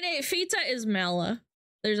Friday. Fita is Mala.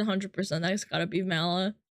 There's 100%. That's gotta be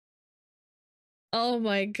Mala. Oh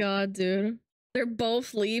my god, dude. They're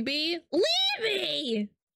both Libby. Libby!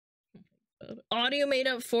 Audio made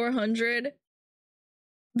up 400.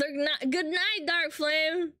 They're not. Good night, Dark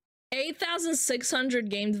Flame. 8,600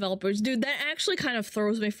 game developers. Dude, that actually kind of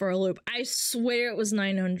throws me for a loop. I swear it was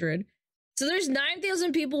 900. So there's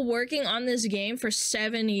 9,000 people working on this game for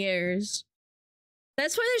 7 years.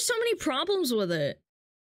 That's why there's so many problems with it.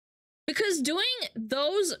 Because doing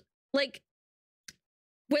those, like,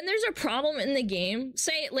 when there's a problem in the game,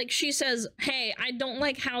 say, like, she says, hey, I don't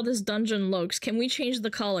like how this dungeon looks. Can we change the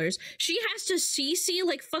colors? She has to CC,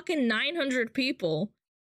 like, fucking 900 people.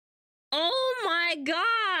 Oh my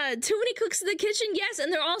god! Too many cooks in the kitchen? Yes,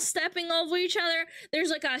 and they're all stepping over each other. There's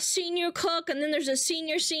like a senior cook, and then there's a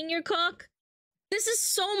senior cook. This is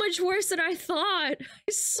so much worse than I thought. I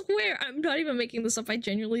swear, I'm not even making this up. I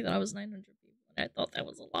genuinely thought I was 900 people, and I thought that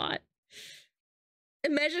was a lot.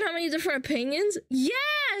 Imagine how many different opinions?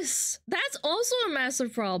 Yes! That's also a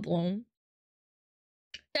massive problem.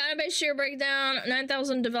 Database sheer breakdown,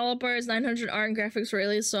 9,000 developers, 900 art and graphics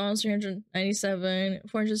released songs, 397,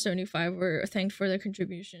 475 were thanked for their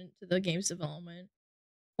contribution to the game's development.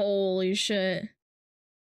 Holy shit.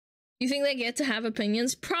 You think they get to have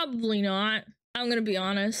opinions? Probably not. I'm gonna be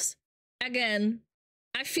honest. Again,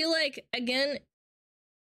 I feel like, I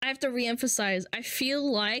have to re-emphasize, I feel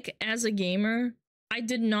like, as a gamer, I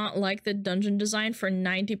did not like the dungeon design for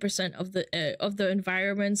 90% of the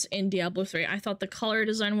environments in Diablo 3. I thought the color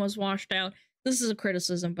design was washed out. This is a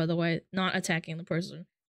criticism, by the way, not attacking the person.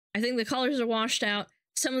 I think the colors are washed out.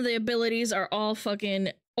 Some of the abilities are all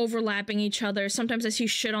fucking overlapping each other. Sometimes I see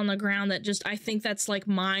shit on the ground that just, I think that's like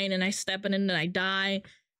mine, and I step in it and I die.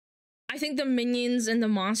 I think the minions and the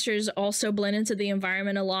monsters also blend into the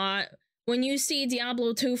environment a lot. When you see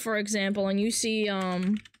Diablo 2, for example, and you see,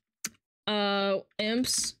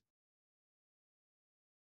 imps,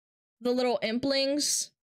 the little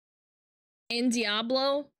implings in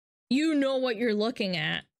Diablo, you know what you're looking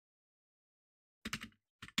at.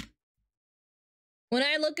 When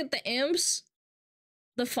I look at the imps,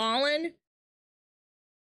 the fallen,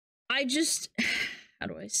 I just, how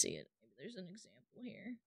do I see it? Maybe there's an example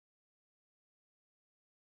here.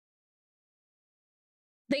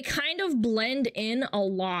 They kind of blend in a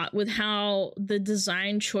lot with how the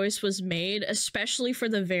design choice was made, especially for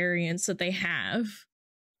the variants that they have.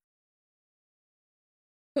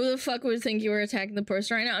 Who the fuck would think you were attacking the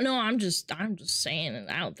person right now? No, I'm just saying it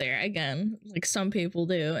out there. Again, like some people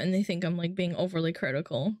do, and they think I'm like being overly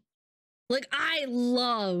critical. Like, I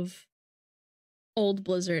love old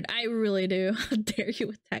Blizzard. I really do. How dare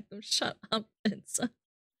you attack them? Shut up, Vince.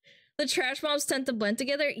 The trash mobs tend to blend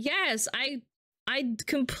together. Yes, I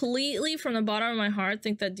completely, from the bottom of my heart,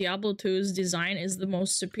 think that Diablo 2's design is the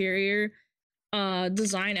most superior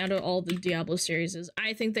design out of all the Diablo series.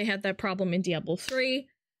 I think they had that problem in Diablo 3.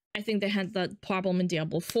 I think they had that problem in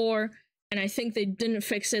Diablo 4. And I think they didn't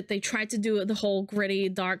fix it. They tried to do the whole gritty,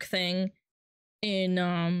 dark thing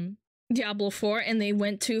in Diablo 4, and they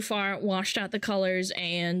went too far, washed out the colors,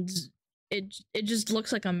 and it just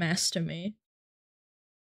looks like a mess to me.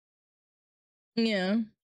 Yeah.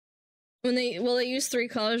 When they use 3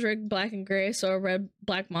 colors, red, black, and gray, so a red,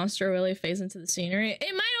 black monster really fades into the scenery.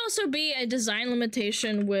 It might also be a design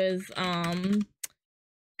limitation with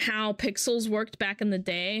how pixels worked back in the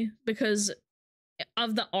day, because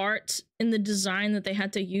of the art and the design that they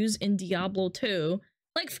had to use in Diablo 2.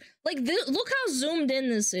 Look how zoomed in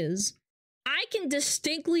this is. I can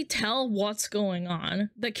distinctly tell what's going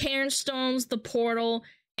on. The cairnstones, the portal,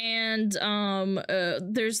 and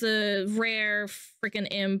there's the rare freaking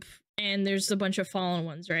imp, and there's a bunch of fallen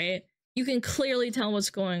ones, right? You can clearly tell what's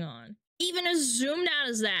going on. Even as zoomed out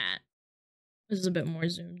as that. This is a bit more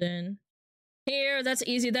zoomed in. Here, that's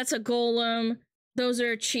easy. That's a golem. Those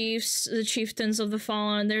are chiefs, the chieftains of the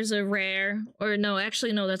fallen. There's a rare. Or no,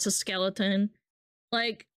 actually, no, that's a skeleton.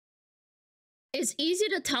 Like, it's easy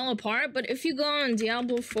to tell apart, but if you go on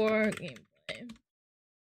Diablo 4 gameplay.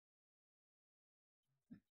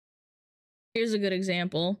 Here's a good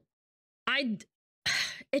example.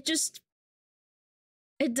 It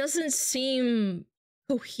doesn't seem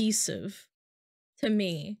cohesive to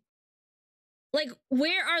me. Like,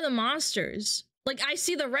 where are the monsters? Like, I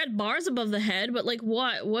see the red bars above the head, but like,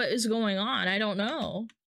 what is going on? I don't know.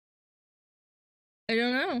 I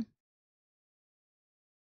don't know.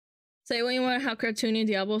 Say what you want how cartoony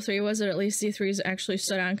Diablo 3 was, or at least D3's actually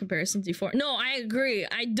stood out in comparison to D4. No, I agree.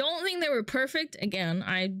 I don't think they were perfect. Again,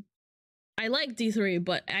 I like D3,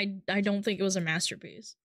 but I don't think it was a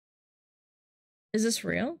masterpiece. Is this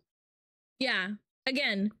real? Yeah.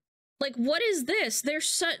 Again, like, what is this? They're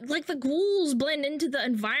such, like, the ghouls blend into the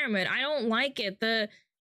environment. I don't like it. The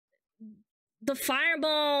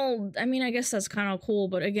fireball, I mean, I guess that's kind of cool,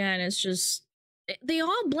 but again, it's just, they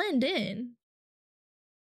all blend in.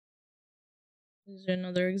 This is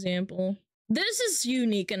another example. This is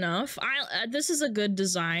unique enough. This is a good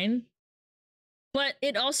design, but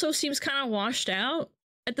it also seems kind of washed out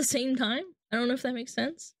at the same time. I don't know if that makes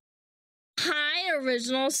sense. Hi,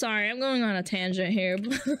 original. Sorry, I'm going on a tangent here.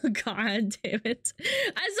 God damn it.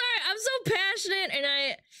 I'm sorry. I'm so passionate, and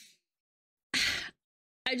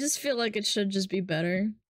I just feel like it should just be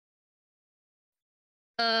better.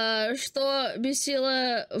 Что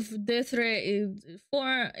бесило в D3 и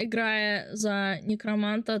 4, играя за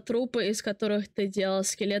некроманта, трупы, из которых ты делал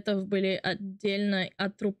скелетов, были отдельно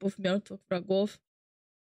от трупов мертвых врагов.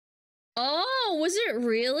 Oh, was it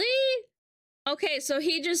really? Okay, so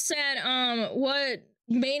he just said, what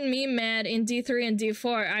made me mad in D3 and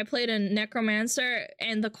D4, I played a necromancer,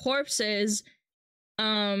 and the corpses,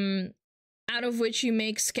 out of which you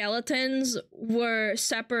make skeletons, were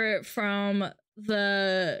separate from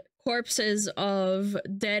the corpses of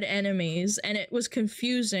dead enemies, and it was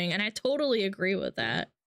confusing, and I totally agree with that.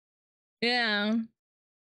 Yeah.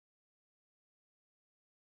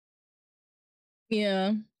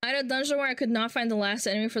 Yeah. I had a dungeon where I could not find the last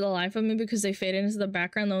enemy for the life of me because they faded into the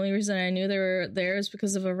background. The only reason I knew they were there is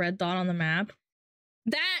because of a red dot on the map.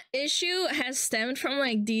 That issue has stemmed from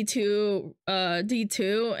like D2,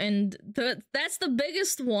 and that's the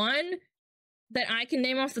biggest one that I can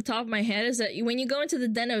name off the top of my head, is that when you go into the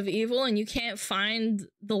Den of Evil and you can't find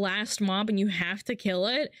the last mob and you have to kill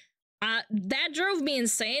it, that drove me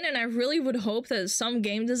insane, and I really would hope that some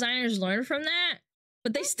game designers learn from that,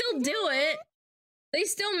 but they still do it. They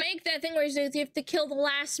still make that thing where you have to kill the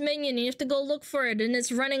last minion, and you have to go look for it, and it's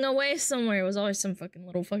running away somewhere. It was always some fucking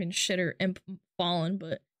little fucking shitter imp fallen,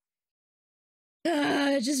 but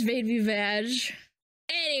it just made me vag.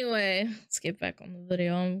 Anyway, let's get back on the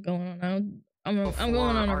video. I'm going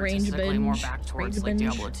on a range binge. More back towards like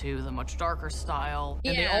Diablo 2, the much darker style.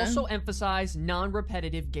 And they also emphasize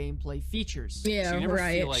non-repetitive gameplay features. Yeah, so you never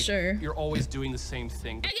feel like sure. You're always doing the same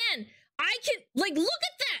thing. Again, I can, like, look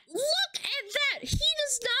at that! Look at that! He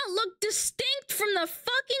does not look distinct from the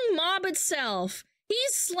fucking mob itself.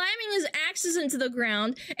 He's slamming his axes into the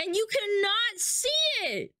ground, and you cannot see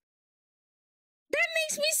it! That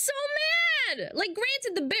makes me so mad! Like,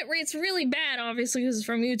 granted, the bitrate's really bad, obviously, because it's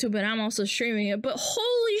from YouTube, and I'm also streaming it, but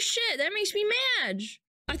holy shit, that makes me mad!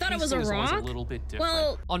 I thought it was a rock.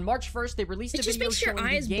 Well, on March 1st, they released a video showing the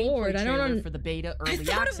gameplay trailer for the beta early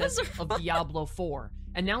access of Diablo 4,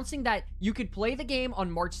 announcing that you could play the game on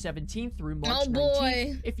March 17th through March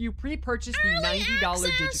 19th if you pre-purchase the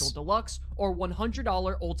 $90 Digital Deluxe or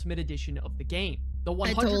 $100 Ultimate Edition of the game. The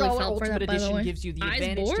 $100 Ultimate Edition gives you the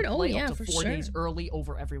advantage to play up to 4 days early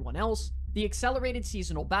over everyone else, the accelerated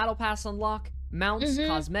seasonal battle pass unlock, mounts,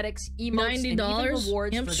 cosmetics, emotes, and even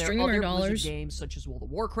rewards for their other Blizzard games such as World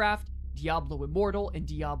of Warcraft, Diablo Immortal, and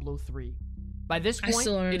Diablo 3. By this point,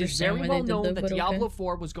 it is very well known that Diablo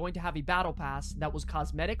 4 was going to have a battle pass that was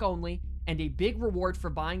cosmetic only, and a big reward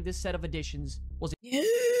for buying this set of editions was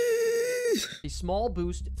a small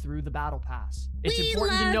boost through the battle pass. It's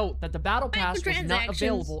important to note that the battle pass was not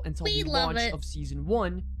available until the launch of Season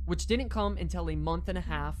 1, which didn't come until a month and a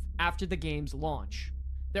half after the game's launch.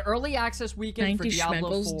 The early access weekend for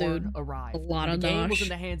Diablo 4 arrived. The game was in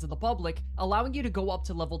the hands of the public, allowing you to go up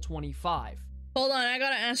to level 25. Hold on, I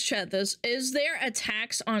gotta ask chat this. Is there a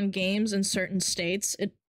tax on games in certain states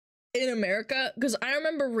in America? Because I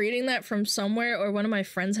remember reading that from somewhere, or one of my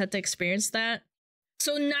friends had to experience that.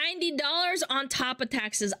 So $90 on top of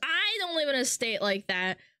taxes. I don't live in a state like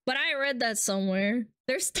that, but I read that somewhere.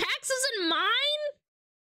 There's taxes in mine?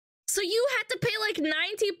 So you had to pay like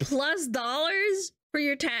 $90+ for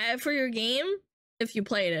your game if you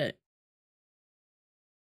played it.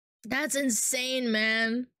 That's insane,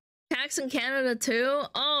 man. Tax in Canada too?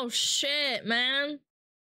 Oh shit, man.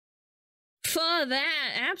 For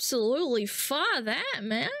that, absolutely for that,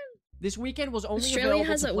 man. This weekend was only Australia available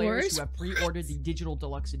has to it players worse? who have pre-ordered the Digital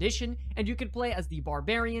Deluxe Edition, and you could play as the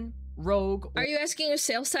Barbarian, Rogue, Are you asking if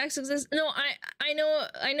sales tax exists? No, I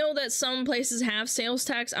know that some places have sales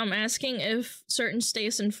tax. I'm asking if certain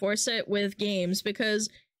states enforce it with games, because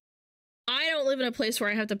I don't live in a place where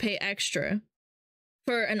I have to pay extra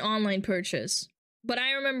for an online purchase. But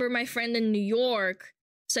I remember my friend in New York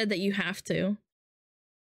said that you have to.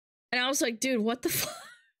 And I was like, dude, what the fuck?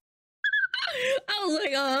 I was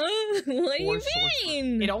like, what do you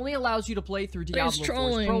mean? It only allows you to play through Diablo 4's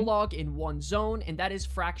trolling. prologue in one zone, and that is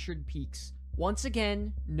Fractured Peaks. Once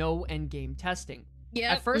again, no endgame testing.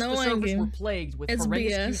 Yep, At first, no the servers endgame. were plagued with It's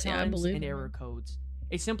horrendous BS, queue yeah, I times believe and it. error codes.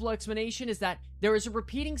 A simple explanation is that there is a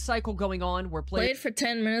repeating cycle going on where Played for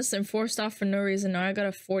 10 minutes and forced off for no reason. Now I got a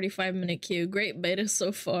 45-minute queue. Great beta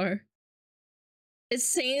so far. It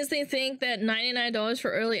seems they think that $99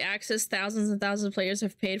 for early access, thousands and thousands of players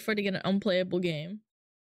have paid for to get an unplayable game.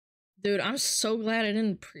 Dude, I'm so glad I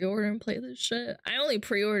didn't pre-order and play this shit. I only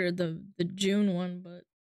pre-ordered the June one, but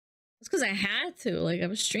it's because I had to. Like, I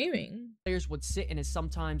was streaming. Players would sit in a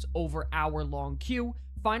sometimes over hour-long queue,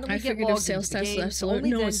 finally I get figured if logged sales into the tax game, left, to so only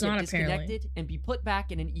no, then it's get not, apparently. disconnected and be put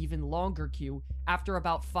back in an even longer queue after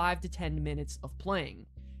about 5 to 10 minutes of playing.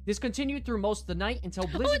 This continued through most of the night until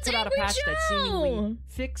Blizzard put out a patch that seemingly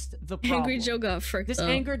fixed the problem. Angry Joe got fricked This up.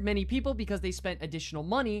 angered many people because they spent additional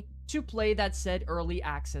money to play that said early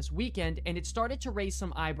access weekend, and it started to raise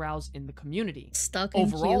some eyebrows in the community. Stuck in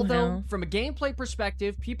Overall, queue though, now. from a gameplay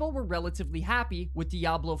perspective, people were relatively happy with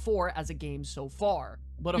Diablo 4 as a game so far.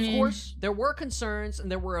 But of course, there were concerns, and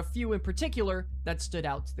there were a few in particular that stood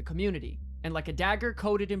out to the community. And like a dagger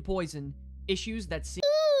coated in poison, issues that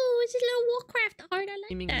Ooh, it's a little Warcraft art. I like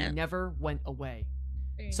seemingly that. never went away.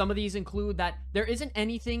 Some of these include that there isn't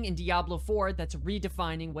anything in Diablo 4 that's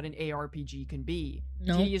redefining what an ARPG can be.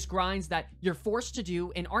 No. Tedious grinds that you're forced to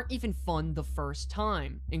do and aren't even fun the first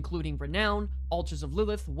time, including Renown, Altars of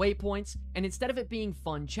Lilith, Waypoints, and instead of it being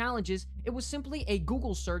fun challenges, it was simply a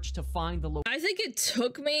Google search to find the I think it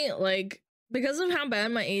took me, like, because of how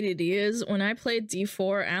bad my ADD is, when I played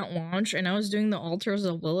D4 at launch and I was doing the Altars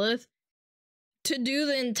of Lilith, to do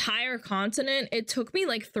the entire continent, it took me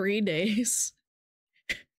like 3 days.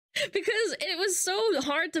 Because it was so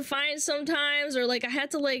hard to find sometimes, or like I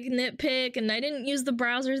had to like nitpick, and I didn't use the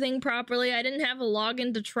browser thing properly. I didn't have a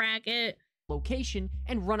login to track it. Location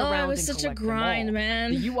and run Oh, around it was and such a collect them grind, all.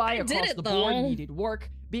 man. The UI I did across it, the board though. needed work.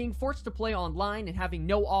 Being forced to play online and having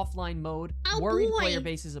no offline mode worried boy. player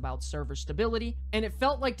bases about server stability, and it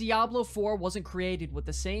felt like Diablo 4 wasn't created with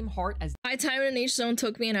the same heart as My time in each zone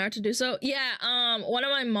took me an hour to do so. Yeah, one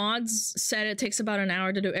of my mods said it takes about an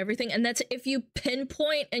hour to do everything, and that's if you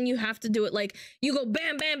pinpoint and you have to do it like you go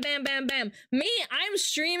bam, bam, bam, bam, bam. Me, I'm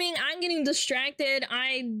streaming, I'm getting distracted.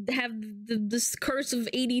 I have this curse of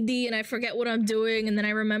ADD, and I forget what I'm doing, and then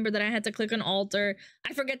I remember that I had to click an altar.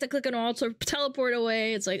 I forget to click an altar, teleport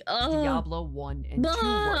away. It's like, oh. Diablo 1 and 2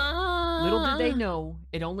 were. Little did they know,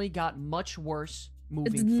 it only got much worse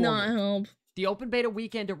moving It did forward. not help. The open beta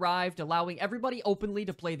weekend arrived, allowing everybody openly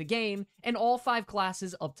to play the game, and all 5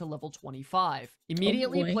 classes up to level 25.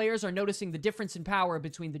 Immediately, boy. players are noticing the difference in power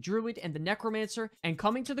between the Druid and the Necromancer, and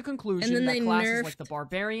coming to the conclusion then that they classes like nerfed- the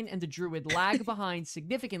Barbarian and the Druid lag behind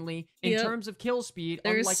significantly in Yep. terms of kill speed,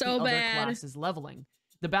 They're unlike so the other bad. classes leveling.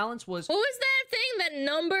 The balance was What was that thing? That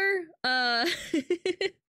number?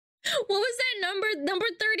 What was that number? Number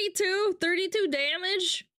 32? 32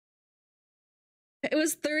 damage? It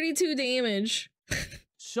was 32 damage.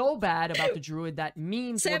 so bad about the Druid that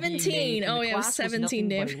memes were being 17. made, and Oh, the yeah, it was class 17 nothing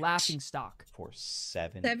but a damage. laughing stock. For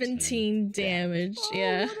 17. 17 damage,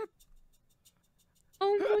 yeah.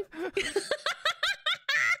 Oh my god.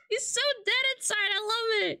 He's so dead inside, I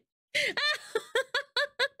love it.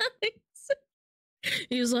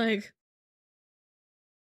 He was like,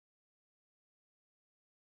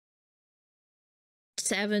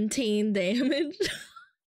 "17 damage."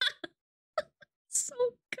 So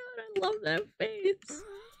good, I love that face.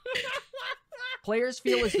 Players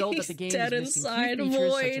feel as though that the He's game dead is missing inside, key features such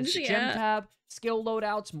as Voyage, the yeah. gem tab, skill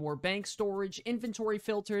loadouts, more bank storage, inventory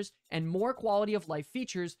filters, and more quality of life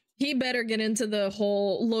features He better get into the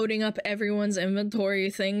whole loading up everyone's inventory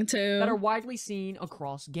thing too. that are widely seen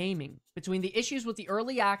across gaming. Between the issues with the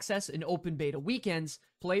early access and open beta weekends,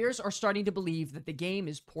 players are starting to believe that the game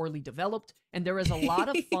is poorly developed, and there is a lot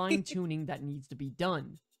of fine-tuning that needs to be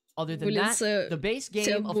done. Other than that, the base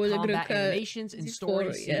game of combat animations and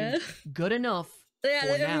stories seemed good enough. Yeah, for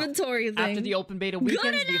the now. inventory thing. After the open beta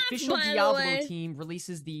weekends, the enough, official by the Diablo way. team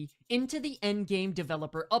releases the Into the Endgame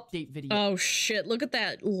developer update video. Oh shit, look at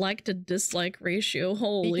that like to dislike ratio.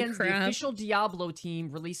 Holy Weekends, the crap. official Diablo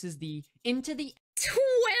team releases the Into the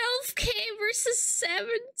 12 5K versus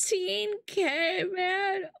 17K,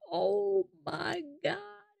 man. Oh my god,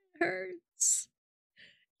 it hurts.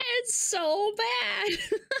 It's so bad.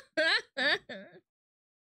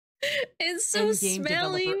 It's so in-game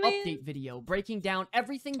smelly, developer man. update video breaking down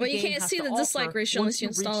everything the Well, you game can't has see to the dislike offer ratio once unless you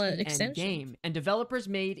install reach an the end extension. game, and developers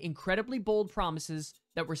made incredibly bold promises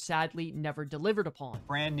that were sadly never delivered upon.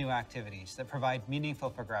 Brand new activities that provide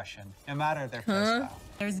meaningful progression, no matter their playstyle.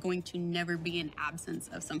 There's going to never be an absence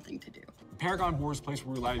of something to do. Paragon War is a place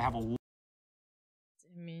where we're allowed to have a.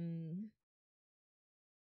 I mean,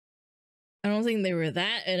 I don't think they were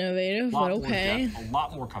that innovative, but okay. A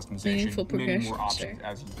lot more customization, Meaningful many progression, more options sure.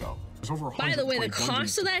 as you go. There's over By the way, the 120 cost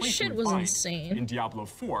dungeons of to that play shit through was and insane. in Diablo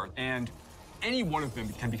 4, and any one of them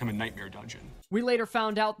can become a nightmare dungeon. We later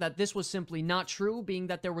found out that this was simply not true, being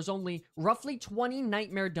that there was only roughly 20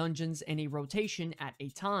 nightmare dungeons in a rotation at a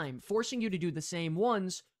time, forcing you to do the same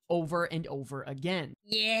ones over and over again.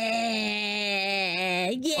 Yeah.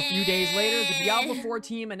 A few days later, the Diablo 4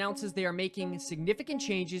 team announces they are making significant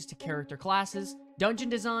changes to character classes, dungeon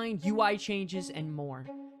design, UI changes, and more.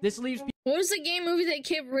 This leaves people. What was the game movie that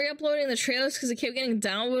kept re-uploading the trailers because it kept getting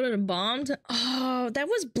downloaded and bombed? Oh, that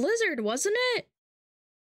was Blizzard, wasn't it?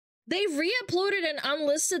 They re-uploaded and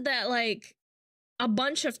unlisted that like a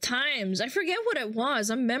bunch of times. I forget what it was.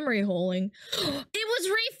 I'm memory holing. It was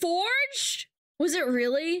Reforged? Was it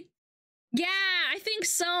really? Yeah, I think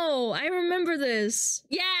so. I remember this.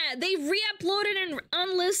 Yeah, they re-uploaded and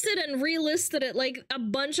unlisted and relisted it like a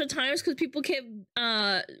bunch of times because people kept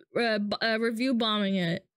review bombing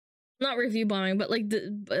it. Not review bombing, but like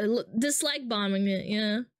dislike bombing it,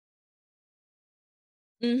 yeah.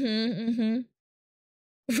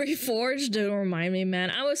 Reforged, don't remind me, man.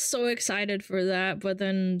 I was so excited for that, but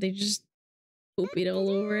then they just poopied all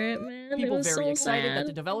over it, man. People it was very so excited sad. that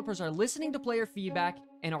the developers are listening to player feedback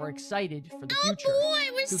and are excited for the future. Boy,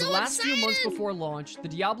 we're Through so the last few months excited! before launch, the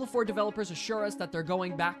Diablo 4 developers assure us that they're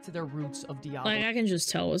going back to their roots of Diablo. Like, I can just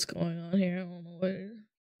tell what's going on here. I don't know what it is.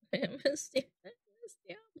 I miss Diablo.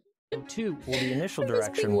 2. Well, the initial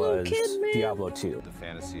direction was Diablo 2. The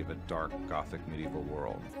fantasy of a dark, gothic, medieval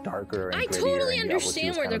world. Darker and I grittier, totally and Diablo 2 understand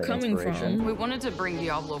is where kind they're of an coming inspiration. from. We wanted to bring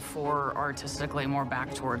Diablo 4 artistically more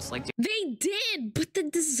back towards like They did, but the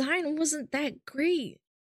design wasn't that great.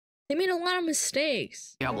 They made a lot of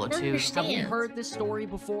mistakes. Diablo I don't 2. understand. Have we heard this story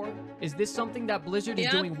before? Is this something that Blizzard is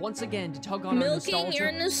Yep. doing once again to tug on our Milking nostalgia? your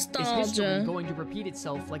Is nostalgia. history going to repeat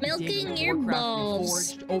itself like it did Milking with your Warcraft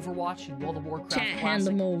balls. Reforged, Overwatch, and World of Warcraft Chat, hand Classic?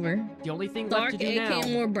 them over. The only thing Dark, left to do AK, now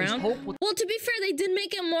more is brown. hope with Well, to be fair, they did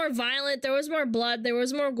make it more violent. There was more blood. There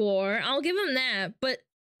was more gore. I'll give them that. But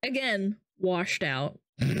again, washed out.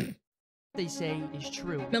 they say is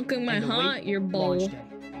true. Milking my And the heart, wait, your bowl. launch day.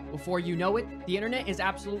 Before you know it, the internet is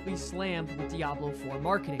absolutely slammed with Diablo 4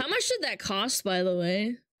 marketing. How much did that cost, by the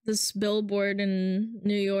way? This billboard in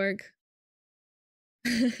New York.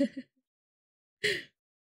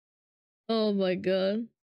 Oh my god.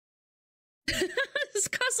 This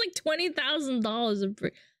cost like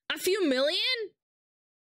 $20,000. A few million?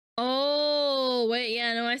 Oh, wait,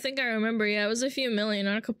 yeah, no, I think I remember. Yeah, it was a few million,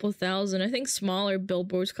 not a couple of thousand. I think smaller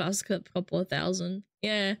billboards cost a couple of thousand.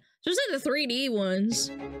 Yeah, just like the 3D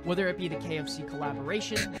ones. Whether it be the KFC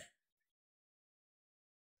collaboration.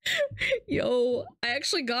 Yo, I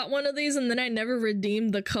actually got one of these and then I never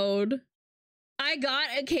redeemed the code. I got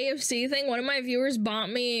a KFC thing. One of my viewers bought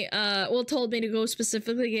me, told me to go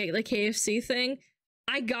specifically get the KFC thing.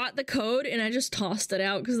 I got the code and I just tossed it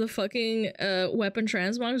out because the fucking weapon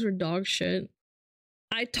transmogs were dog shit.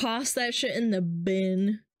 I tossed that shit in the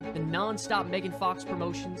bin. The non-stop Megan Fox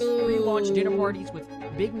promotions, pre-launch dinner parties with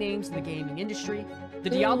big names in the gaming industry, the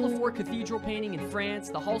Diablo 4 cathedral painting in France,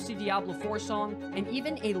 the Halsey Diablo 4 song, and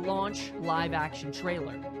even a launch live-action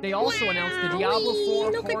trailer. They also announced the Diablo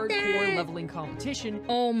 4 hardcore leveling competition.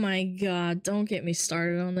 Oh my god, don't get me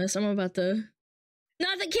started on this. I'm about to...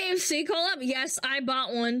 Not the KFC collab. Yes, I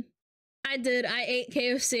bought one. I did. I ate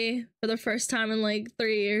KFC for the first time in like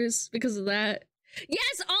 3 years because of that.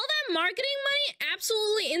 Yes, all that marketing money,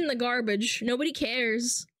 absolutely in the garbage. Nobody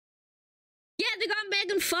cares. Yeah, they got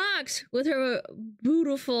Megan Fox with her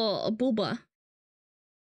beautiful booba.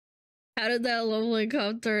 How did that lovely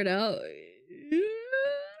cup turn out? I don't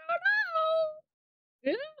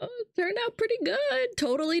know. Yeah, it turned out pretty good.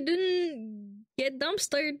 Totally didn't get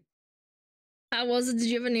dumpstered. How was it? Did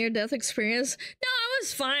you have a near-death experience? No, I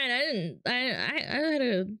was fine. I had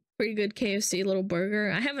a pretty good KFC little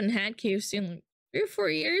burger. I haven't had KFC in like 3 or 4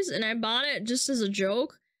 years, and I bought it just as a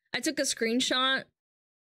joke. I took a screenshot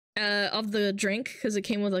of the drink because it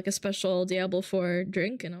came with like a special Diablo 4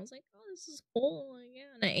 drink, and I was like, "Oh, this is cool!" Like, yeah,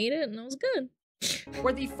 and I ate it, and it was good.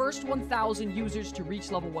 where the first 1,000 users to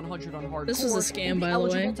reach level 100 on hardcore This was a scam, will be by the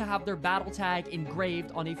eligible way. to have their battle tag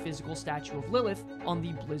engraved on a physical statue of Lilith on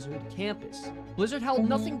the Blizzard campus. Blizzard held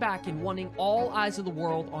nothing back in wanting all eyes of the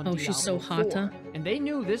world on Diablo she's so 4, hot, huh? and they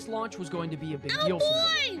knew this launch was going to be a big deal for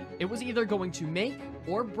them. It was either going to make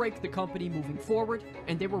or break the company moving forward,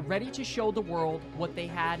 and they were ready to show the world what they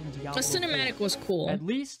had in Diablo 4. The cinematic was cool. At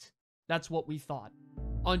least, that's what we thought.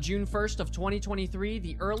 On June 1st of 2023,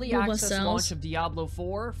 the early Boba access cells. launch of Diablo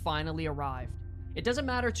 4 finally arrived. It doesn't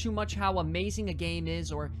matter too much how amazing a game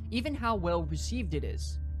is or even how well received it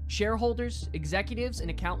is. Shareholders, executives,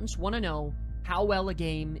 and accountants want to know how well a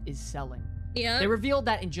game is selling. Yeah. They revealed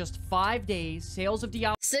that in just 5 days, sales of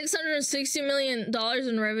Diablo $660 million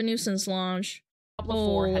in revenue since launch.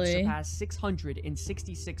 4 had Holy. surpassed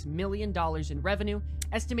 $666 million in revenue,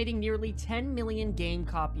 estimating nearly 10 million game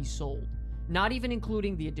copies sold, not even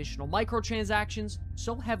including the additional microtransactions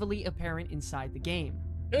so heavily apparent inside the game.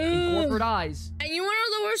 In corporate eyes, And you wanna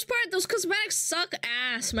know the worst part? Those cosmetics suck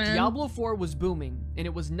ass, man. Diablo 4 was booming, and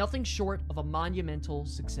it was nothing short of a monumental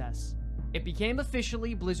success. It became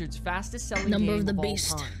officially Blizzard's fastest selling Number game of the all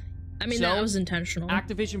beast. time. I mean, So, that was intentional.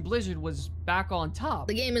 Activision Blizzard was back on top.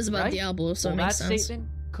 The game is about right? Diablo, so Well, it makes that sense. statement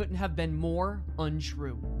couldn't have been more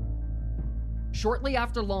untrue. Shortly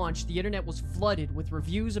after launch, the internet was flooded with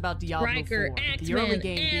reviews about Diablo Riker, 4. The early Axeman,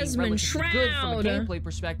 game being Asmon, relatively good from a Shroud. gameplay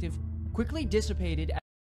perspective quickly dissipated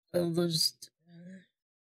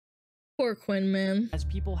Poor Quinn, man. as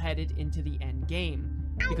people headed into the end game.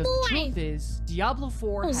 Because the truth is, Diablo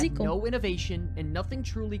 4 had Zico. no innovation and nothing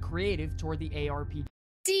truly creative toward the ARPG.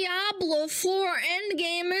 Diablo 4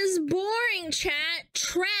 Endgame is boring, chat.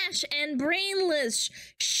 Trash and brainless.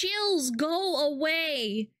 Shills, go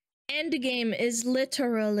away. Endgame is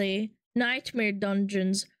literally Nightmare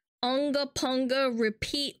Dungeons. Unga Punga,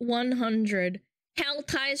 repeat 100.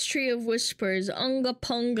 Helltie's Tree of Whispers. Unga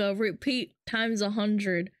Punga, repeat times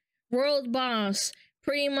 100. World Boss.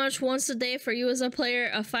 Pretty much once a day for you as a player,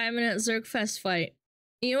 a 5-minute Zergfest fight.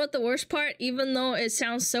 You know what the worst part? Even though it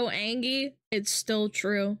sounds so angy, it's still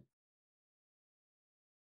true.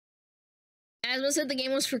 Asma said the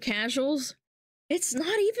game was for casuals. It's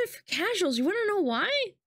not even for casuals. You want to know why?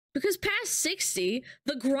 Because past 60,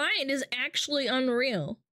 the grind is actually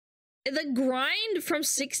unreal. The grind from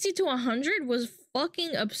 60 to 100 was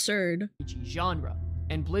fucking absurd. Genre,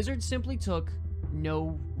 and Blizzard simply took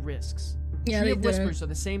no risks. Yeah, Tree they of Whispers didn't. are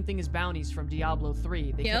the same thing as bounties from Diablo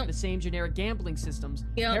 3. They kept the same generic gambling systems.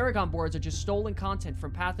 Paragon boards are just stolen content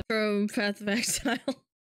from Path of Exile.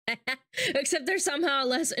 Except they're somehow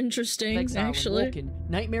less interesting, Exile and actually. Vulcan.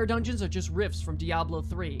 Nightmare Dungeons are just riffs from Diablo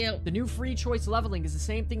 3. The new free choice leveling is the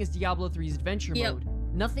same thing as Diablo 3's adventure mode.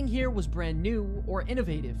 Nothing here was brand new or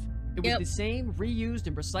innovative. It was the same reused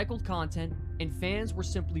and recycled content, and fans were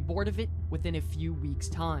simply bored of it within a few weeks'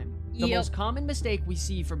 time. The most common mistake we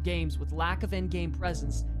see from games with lack of endgame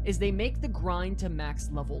presence is they make the grind to max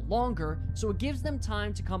level longer, so it gives them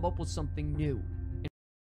time to come up with something new.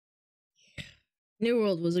 New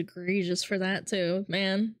World was egregious for that too,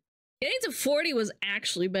 man. Getting to 40 was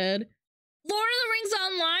actually bad. Lord of the Rings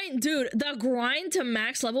Online, dude, the grind to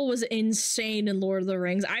max level was insane in Lord of the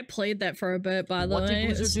Rings. I played that for a bit, by the What way.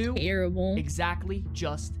 did Blizzard do? Terrible. Exactly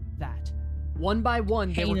just that. One by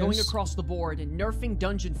one, they were going Heinous. across the board and nerfing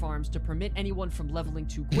dungeon farms to permit anyone from leveling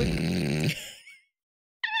too quickly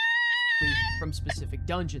from specific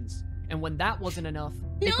dungeons. And when that wasn't enough,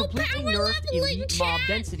 they completely nerfed elite mob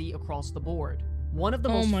density across the board. One of the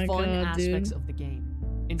most fun aspects of the game.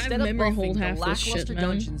 Instead of memory buffing hold the half this shit, lackluster man.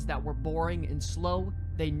 dungeons that were boring and slow,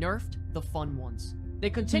 they nerfed the fun ones. They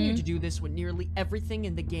continued to do this with nearly everything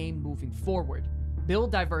in the game moving forward.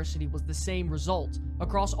 Build diversity was the same result.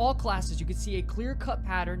 Across all classes, you could see a clear-cut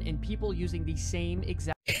pattern in people using the same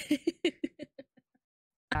exact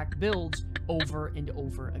builds over and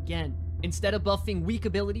over again. Instead of buffing weak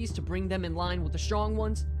abilities to bring them in line with the strong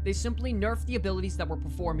ones, they simply nerfed the abilities that were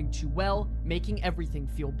performing too well, making everything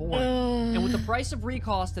feel boring. And with the price of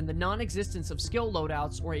recost and the non-existence of skill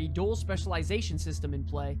loadouts or a dual specialization system in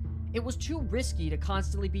play, it was too risky to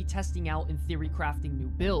constantly be testing out and theory crafting new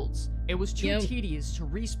builds. It was too tedious to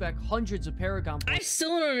respec hundreds of Paragon I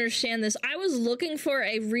still don't understand this. I was looking for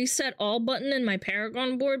a reset all button in my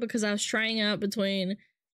Paragon board because I was trying out between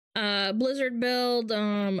Blizzard build,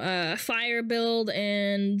 Fire build,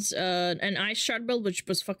 and an Ice Shard build, which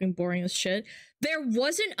was fucking boring as shit. There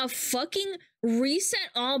wasn't a fucking reset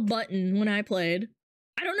all button when I played.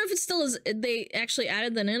 I don't know if it still is, they actually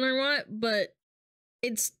added that in or what, but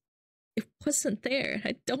it wasn't there.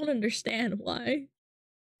 I don't understand why.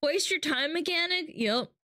 Waste your time mechanic?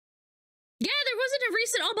 Yep. Yeah, there wasn't a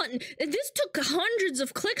reset all button. This took hundreds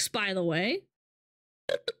of clicks, by the way.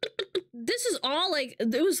 This is all like,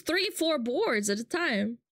 there was 3-4 boards at a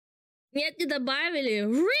time. Yet the Bible,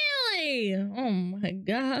 really? Oh my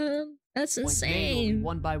god, that's insane.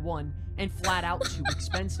 One by one, and flat out too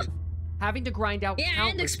expensive. Having to grind out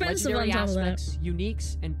countless legendary aspects,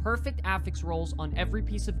 uniques, and perfect affix rolls on every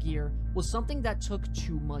piece of gear was something that took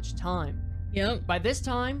too much time. Yep. By this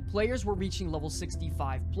time, players were reaching level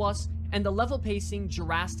 65 plus, and the level pacing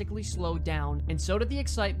drastically slowed down, and so did the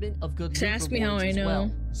excitement of good loot ask me how I know.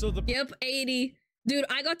 Well. So yep, 80. Dude,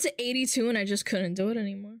 I got to 82 and I just couldn't do it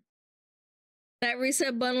anymore. That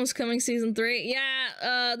reset button was coming season 3.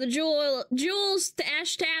 Yeah, the jewels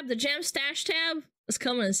stash tab, the gem stash tab is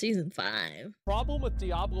coming in season 5. Problem with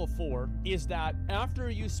Diablo 4 is that after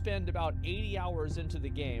you spend about 80 hours into the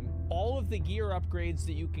game, all of the gear upgrades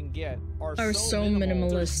that you can get are so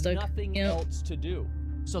minimalistic. There's nothing else to do.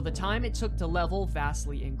 So the time it took to level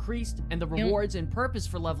vastly increased, and the rewards and purpose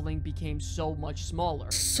for leveling became so much smaller.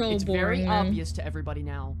 It's boring, very obvious to everybody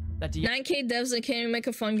now that 9K devs that can't even make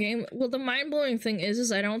a fun game. Well, the mind-blowing thing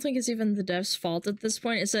is I don't think it's even the devs' fault at this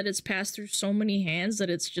point. It's that it's passed through so many hands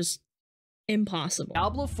that it's just impossible.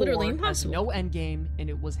 Diablo 4 literally impossible. has no endgame, and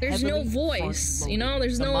it was there's no voice, you know,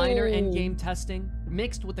 there's no minor endgame testing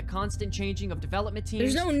mixed with the constant changing of development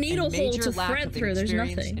teams. There's no needle and hole major to lack thread of through. There's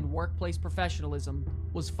inexperience nothing. and workplace professionalism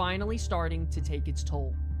was finally starting to take its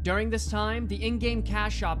toll. During this time, the in-game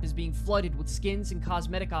cash shop is being flooded with skins and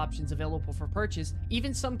cosmetic options available for purchase,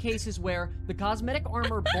 even some cases where the cosmetic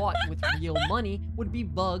armor bought with real money would be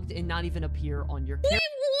bugged and not even appear on your character. Wait,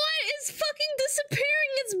 what? It's fucking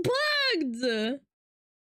disappearing! It's bugged!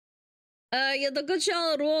 Я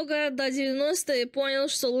докачал рога до 90 и понял,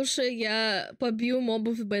 что лучше я побью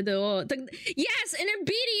мобов в BDO. Yes, in a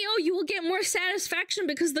BDO you will get more satisfaction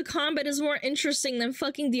because the combat is more interesting than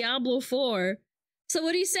fucking Diablo 4. So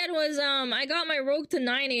what he said was, I got my rogue to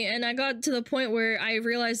 90 and I got to the point where I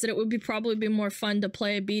realized that it would probably be more fun to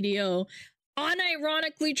play a BDO.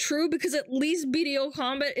 Unironically true, because at least BDO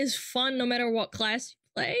combat is fun no matter what class you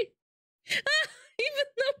play. Even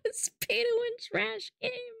though it's pay-to-win trash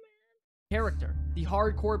game. Character. The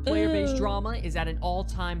hardcore player-based drama is at an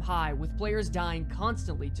all-time high, with players dying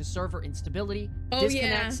constantly to server instability,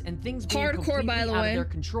 disconnects, and things being completely out of their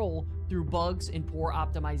control through bugs and poor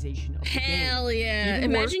optimization of the game. Hell yeah.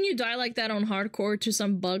 Imagine you die like that on hardcore to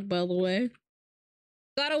some bug, by the way.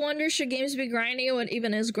 Gotta wonder, should games be grinding? What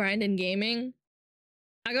even is grind in gaming?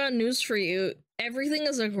 I got news for you. Everything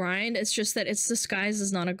is a grind, it's just that it's disguised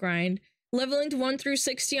as not a grind. Leveling to 1 through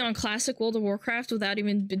 60 on classic World of Warcraft without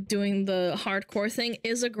even doing the hardcore thing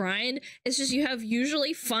is a grind. It's just you have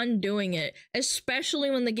usually fun doing it, especially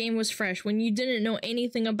when the game was fresh, when you didn't know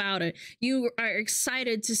anything about it. You are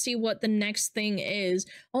excited to see what the next thing is.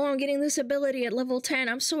 Oh, I'm getting this ability at level 10.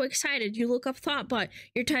 I'm so excited. You look up Thoughtbot.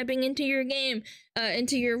 You're typing into your game,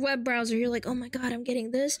 into your web browser. You're like, oh my god, I'm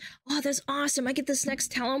getting this. Oh, that's awesome. I get this next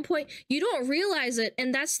talent point. You don't realize it,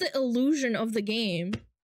 and that's the illusion of the game.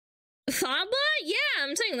 Thoughtbot? Yeah,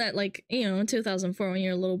 I'm saying that, like, you know, in 2004 when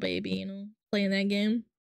you're a little baby, you know, playing that game.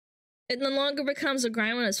 It no longer becomes a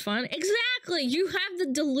grind when it's fun. Exactly! You have the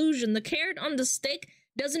delusion. The carrot on the stick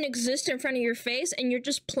doesn't exist in front of your face, and you're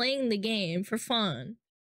just playing the game for fun.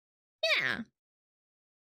 Yeah.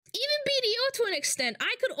 Even BDO to an extent,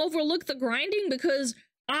 I could overlook the grinding because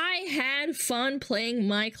I had fun playing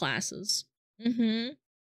my classes.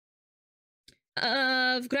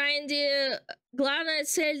 В гринде главная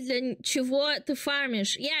цель для чего ты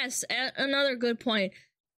фармишь. Yes, another good point.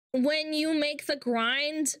 When you make the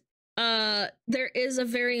grind, there is a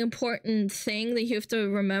very important thing that you have to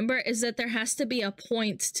remember, is that there has to be a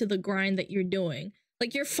point to the grind that you're doing.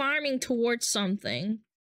 Like, you're farming towards something.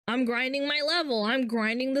 I'm grinding my level. I'm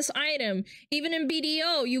grinding this item. Even in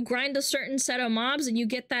BDO, you grind a certain set of mobs and you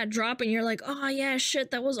get that drop and you're like, oh yeah,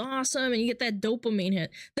 shit, that was awesome. And you get that dopamine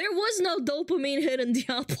hit. There was no dopamine hit in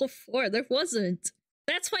Diablo 4. There wasn't.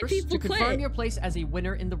 That's why people quit. To confirm your place as a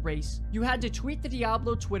winner in the race, you had to tweet the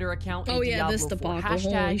Diablo Twitter account and Diablo 4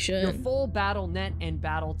 hashtag your full battle net and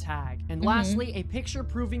battle tag. And lastly, a picture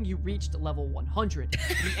proving you reached level 100.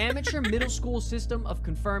 The amateur middle school system of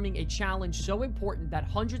confirming a challenge so important that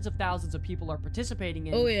hundreds of thousands of people are participating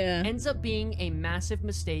in ends up being a massive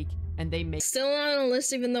mistake, and they make still not on the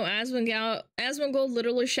list even though Asmongold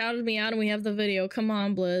literally shouted me out and we have the video. Come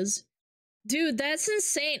on, Blizz. Dude, that's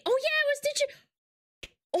insane. Oh yeah, did you...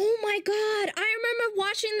 Oh my god, I remember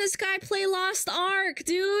watching this guy play Lost Ark,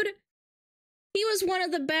 dude. He was one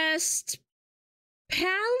of the best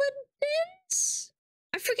paladins?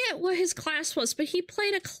 I forget what his class was, but he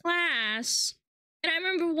played a class. And I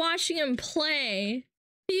remember watching him play.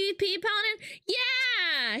 PvP paladin?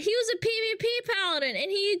 Yeah! He was a PvP paladin, and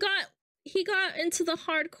he he got into the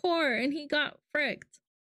hardcore and he got fricked.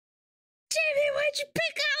 Jamie, why'd you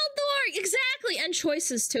pick outdoor? Exactly, and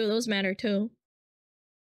choices too. Those matter too.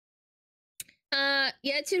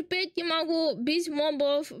 Я терпеть не могу бить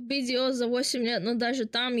мобов видео за 8 лет, но даже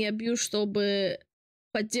там я бью, чтобы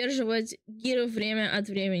поддерживать гиру время от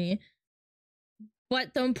времени.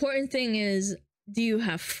 But the important thing is, do you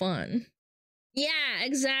have fun? Yeah,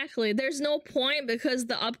 exactly. There's no point because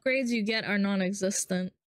the upgrades you get are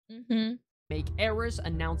non-existent. Make errors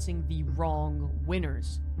announcing the wrong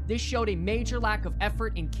winners. This showed a major lack of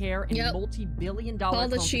effort and care in a multi-billion-dollar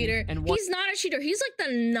company. Called a cheater. He's not a cheater. He's like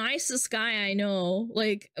the nicest guy I know.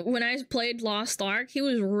 Like, when I played Lost Ark, he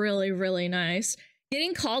was really, really nice.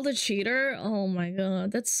 Getting called a cheater? Oh my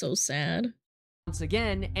god, that's so sad. Once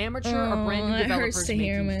again, amateur or brand new developers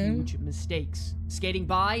making huge mistakes. Skating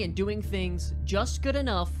by and doing things just good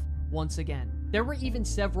enough once again. There were even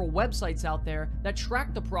several websites out there that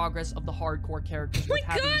tracked the progress of the hardcore characters with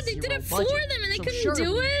having zero budget. They did it for them and they couldn't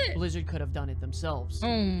do it? Blizzard could have done it themselves.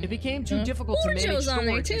 It became too difficult to manage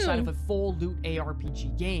storage inside of a full loot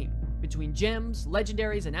ARPG game. Between gems,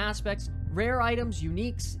 legendaries, and aspects, rare items,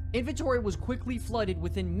 uniques, inventory was quickly flooded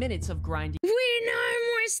within minutes of grinding. We no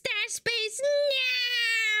more stat space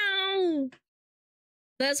now!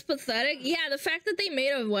 That's pathetic. Yeah, the fact that they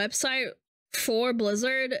made a website for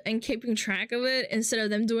Blizzard and keeping track of it instead of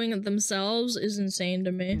them doing it themselves is insane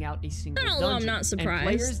to me. Out a single Although I'm not surprised.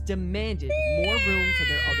 And players demanded more room for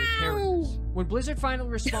their other characters. When Blizzard finally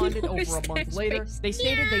responded over a month later, they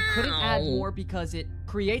stated they couldn't add more because it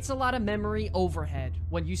creates a lot of memory overhead.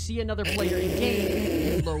 When you see another player in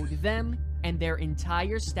game, you load them and their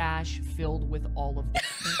entire stash filled with all of them.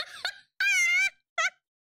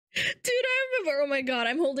 Dude, I remember, oh my god,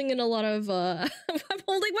 I'm holding in a lot of, I'm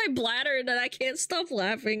holding my bladder and I can't stop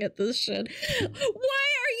laughing at this shit. Why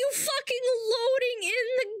are you fucking loading in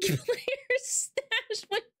the player's stash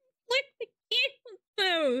when you play the game with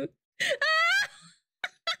them?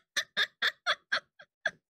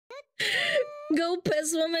 Go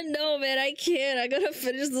piss woman? No, man, I can't. I gotta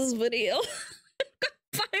finish this video. I've got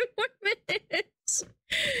 5 more minutes.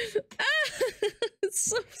 It's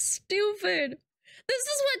so stupid. This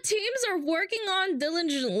is what teams are working on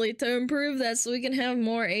diligently to improve that so we can have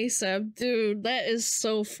more ASAP. Dude, that is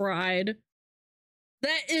so fried.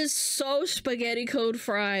 That is so spaghetti code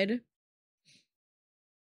fried.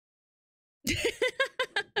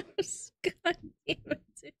 God damn it,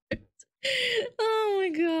 dude. Oh my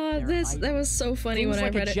god, that was so funny when I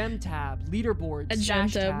read it. A gem tab, leaderboards,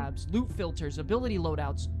 stash tabs, loot filters, ability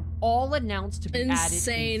loadouts, all announced to be added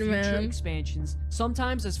in future expansions,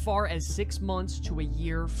 sometimes as far as 6 months to a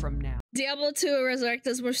year from now. Diablo 2 Resurrect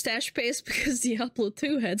has more stash space because Diablo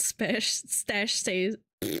 2 had stash stays.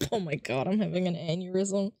 Oh my god, I'm having an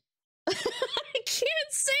aneurysm. I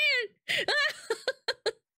can't say it!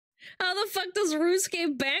 How the fuck does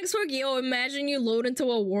RuneScape banks work? Yo, imagine you load into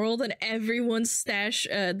a world and everyone's stash,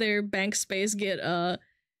 their bank space get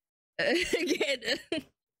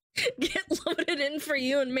loaded in for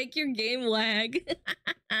you and make your game lag.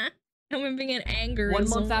 I'm having an anger. 1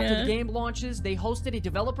 month after the game launches, they hosted a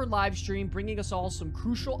developer live stream bringing us all some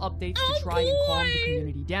crucial updates to try and calm the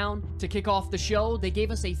community down. To kick off the show, they gave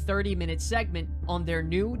us a 30-minute segment on their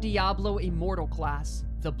new Diablo Immortal class,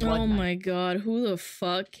 the Blood Knight. Oh my god, who the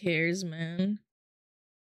fuck cares, man?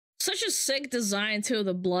 Such a sick design too,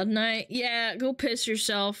 the Blood Knight. Yeah, go piss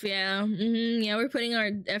yourself, yeah. Yeah, we're putting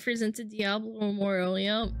our efforts into Diablo Immortal,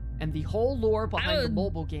 yep. And the whole lore behind the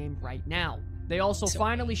mobile game right now. They also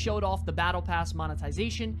finally showed off the Battle Pass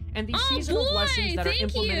monetization and the seasonal blessings that are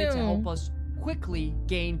implemented to help us quickly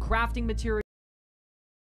gain crafting materials.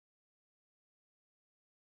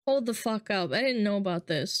 Hold the fuck up, I didn't know about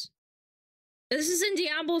this. This is in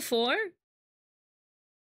Diablo 4?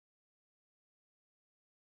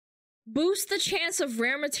 Boost the chance of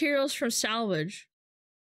rare materials from salvage.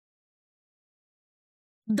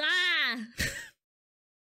 Da!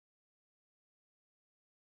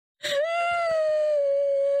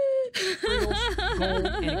 Gold,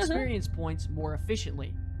 and experience points more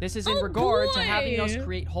efficiently. This is in regard to having us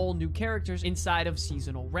create whole new characters inside of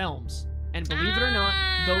seasonal realms. And believe it or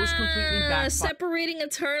not, those completely backfire. Separating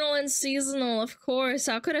eternal and seasonal, of course.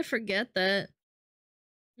 How could I forget that?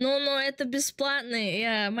 No, это бесплатный.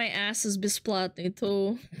 Yeah, my ass is бесплатный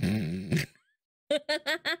too.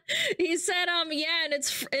 He said, yeah, and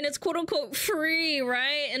it's quote unquote free,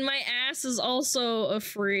 right? And my ass is also a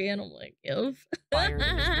free, and I'm like, yo. As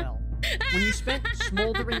well. When you spent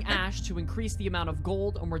Smoldering Ash to increase the amount of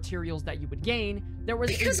gold or materials that you would gain, there was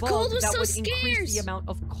a bug that would increase the amount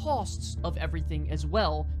of costs of everything as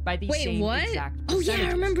well by the same exact percentages. Oh yeah,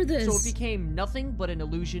 I remember this. So it became nothing but an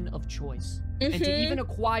illusion of choice. And to even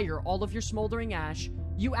acquire all of your Smoldering Ash,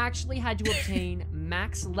 you actually had to obtain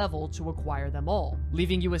max level to acquire them all,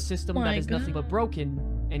 leaving you a system that is nothing but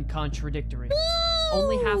broken and contradictory.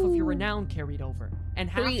 Only half of your renown carried over, and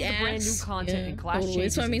half of the brand new content and class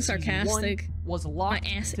changes so I mean in Season 1 was locked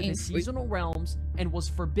to the seasonal realms and was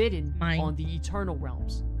forbidden on the eternal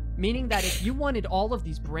realms. Meaning that if you wanted all of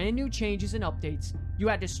these brand new changes and updates, you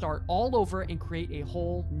had to start all over and create a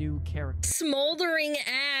whole new character. Smoldering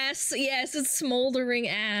ass. Yes, it's smoldering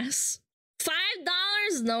ass.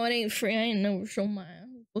 $5? No, it ain't free. I ain't never show my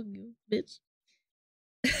fuck you, bitch.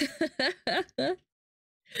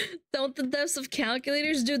 Don't the devs of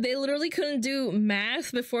calculators, dude? They literally couldn't do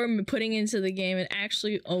math before putting into the game. It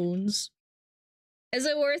actually owns. Is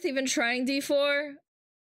it worth even trying D4?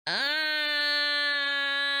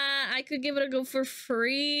 I could give it a go for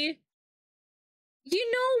free.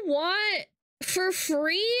 You know what? For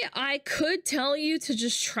free, I could tell you to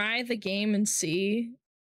just try the game and see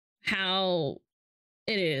how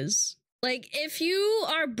it is. Like, if you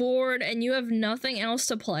are bored and you have nothing else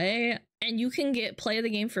to play and you can play the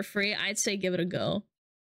game for free, I'd say give it a go.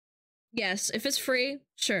 Yes, if it's free,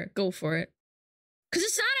 sure, go for it. Because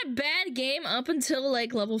it's not a bad game up until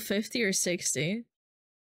like level 50 or 60.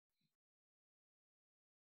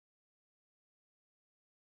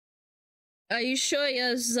 Еще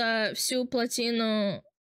я за всю платину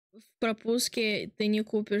в пропуске ты не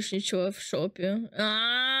купишь ничего в шопе.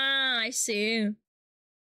 I see.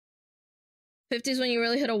 50 is when you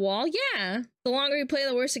really hit a wall? Yeah. The longer you play,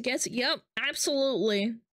 the worse it gets. Yep,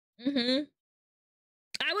 absolutely. I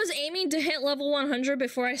was aiming to hit level 100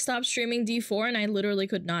 before I stopped streaming D4, and I literally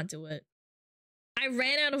could not do it. I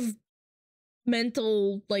ran out of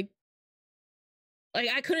mental, like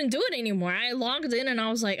I couldn't do it anymore. I logged in and I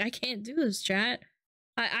was like, I can't do this, chat.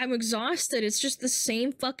 I'm exhausted. It's just the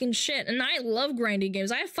same fucking shit. And I love grinding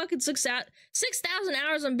games. I have fucking 6,000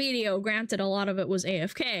 hours on BDO. Granted, a lot of it was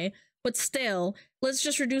AFK. But still, let's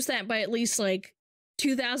just reduce that by at least, like,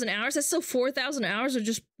 2,000 hours. That's still 4,000 hours of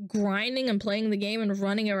just grinding and playing the game and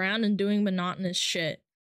running around and doing monotonous shit.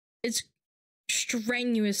 It's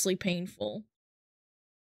strenuously painful.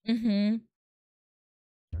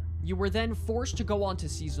 You were then forced to go on to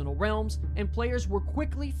Seasonal Realms, and players were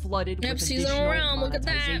quickly flooded with Seasonal additional Realm, look at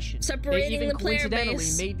that. monetization. Separating they even the player coincidentally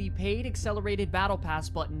base. made the paid accelerated battle pass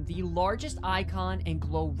button the largest icon and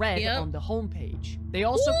glow red on the homepage. They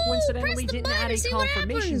also coincidentally didn't add a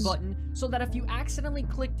confirmation button so that if you accidentally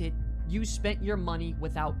clicked it, you spent your money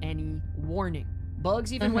without any warning.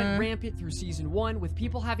 Bugs even went rampant through Season 1, with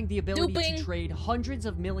people having the ability to trade hundreds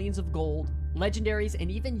of millions of gold, legendaries,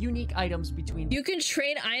 and even unique items between. You can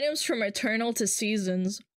trade items from Eternal to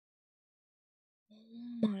Seasons.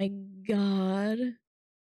 Oh my god.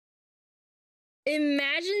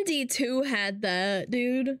 Imagine D2 had that,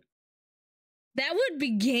 dude. That would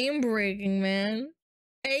be game-breaking, man.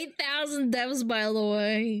 8,000 devs, by the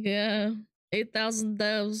way. Yeah. 8,000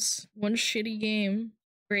 devs. One shitty game.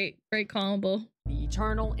 Great combo. The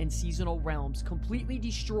Eternal and Seasonal Realms, completely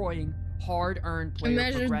destroying hard-earned player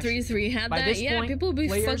Imagine progression. 3-3 had By that. this Yeah, point, people would be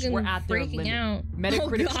players fucking were at their freaking limit. out.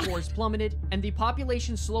 Metacritic God. scores plummeted, and the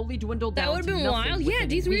population slowly dwindled That down would to have been nothing wild. Yeah,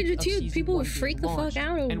 within a week D3 of D2, Season people 1 would being freak the fuck launched.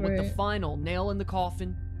 out over And with the it. final nail in the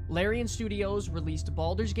coffin, Larian Studios released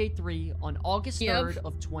Baldur's Gate 3 on August 3rd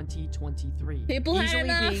of 2023. People had Easily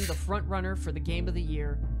enough. being the front runner for the game of the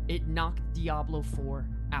year, it knocked Diablo 4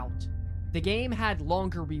 out. The game had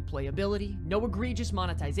longer replayability, no egregious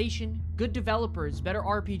monetization, good developers, better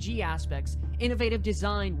RPG aspects, innovative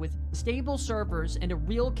design with stable servers and a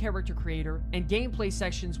real character creator, and gameplay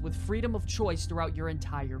sections with freedom of choice throughout your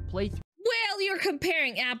entire playthrough. Well, you're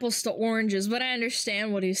comparing apples to oranges, but I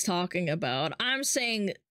understand what he's talking about. I'm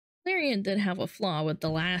saying Larian did have a flaw with the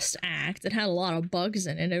last act. It had a lot of bugs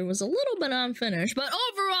in it. It was a little bit unfinished, but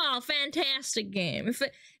overall, fantastic game. If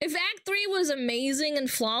Act 3 was amazing and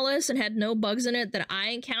flawless and had no bugs in it that I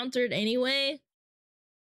encountered anyway,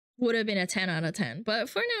 would have been a 10 out of 10. But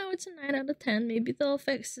for now, it's a 9 out of 10. Maybe they'll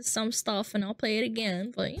fix some stuff and I'll play it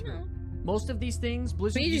again, but you know. Most of these things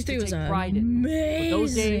Blizzard Rage used to 3 take was pride in, but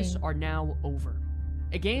those days amazing. are now over.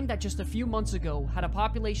 A game that just a few months ago had a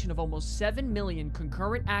population of almost 7 million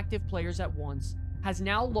concurrent active players at once has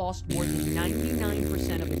now lost more than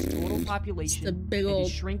 99% of its total population and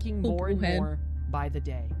is shrinking more and more by the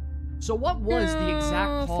day. So what was the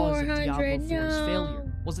exact cause of Diablo 4's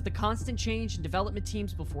failure? Was it the constant change in development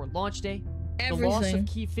teams before launch day? The loss of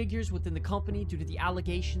key figures within the company due to the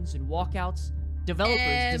allegations and walkouts,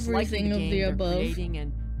 developers disliking the game they're creating,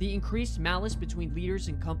 and the increased malice between leaders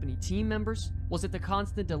and company team members? Was it the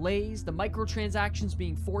constant delays, the microtransactions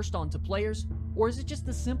being forced onto players, or is it just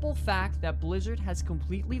the simple fact that Blizzard has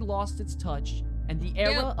completely lost its touch and the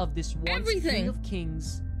era of this once king of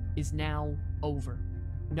kings is now over?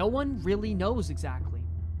 No one really knows exactly,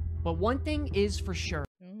 but one thing is for sure.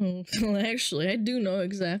 Well, actually, I do know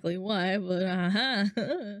exactly why, but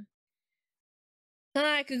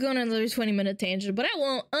I could go on another 20-minute tangent, but I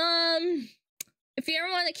won't. If you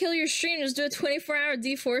ever want to kill your stream, just do a 24-hour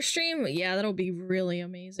D4 stream. Yeah, that'll be really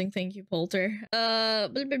amazing. Thank you, Polter. Blah,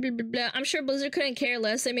 blah, blah, blah, blah. I'm sure Blizzard couldn't care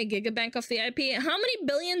less. They made Gigabank off the IP. How many $1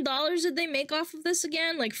 billion did they make off of this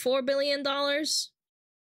again? Like $4 billion? Or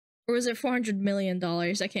was it $400 million?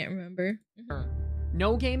 I can't remember.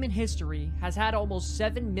 No game in history has had almost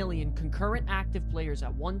 7 million concurrent active players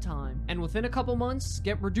at one time, and within a couple months,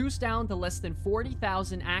 get reduced down to less than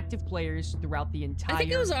 40,000 active players throughout the entire I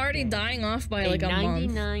think it was already dying off by like a month.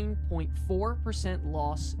 99.4%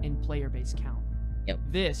 loss in player base count. Yep.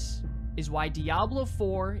 This is why Diablo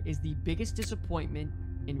 4 is the biggest disappointment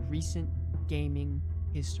in recent gaming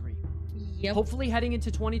history. Yep. Hopefully heading into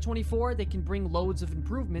 2024, they can bring loads of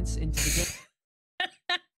improvements into the game.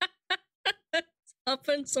 Up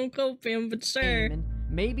in some copium, but sure.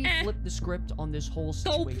 Maybe flip the script on this whole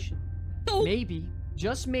situation. Maybe,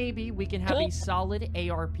 just maybe, we can have a solid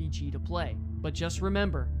ARPG to play. But just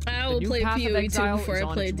remember, I will play PoE 2 before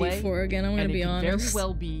I play D4 again, I'm gonna be honest. And it can very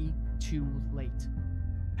well be too late.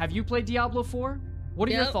 Have you played Diablo 4? What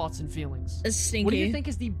are your thoughts and feelings? It's stinky. What do you think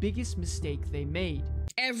is the biggest mistake they made?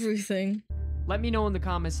 Everything. Let me know in the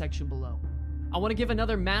comment section below. I want to give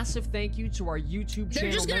another massive thank you to our YouTube channel.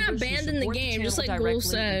 They're just gonna abandon the game, just like Ghoul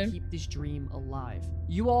said. Keep this dream alive.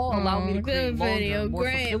 You all allow me to create longer, more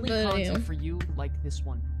fulfilling content for you like this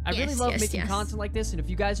one. I really love making content like this, and if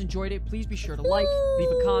you guys enjoyed it, please be sure to like, leave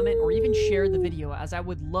a comment, or even share the video, as I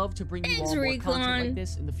would love to bring you all more content like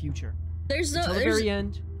this in the future. Until the very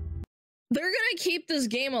end. They're gonna keep this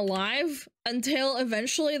game alive until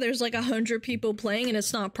eventually there's like 100 people playing and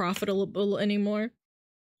it's not profitable anymore.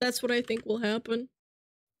 That's what I think will happen.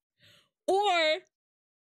 Or,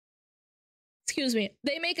 excuse me,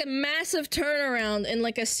 they make a massive turnaround in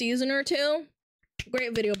like a season or two.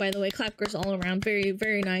 Great video, by the way. Clapgirls all around. Very,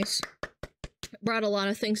 very nice. Brought a lot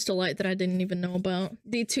of things to light that I didn't even know about.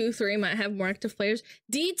 D2, 3 might have more active players.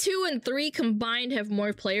 D2 and 3 combined have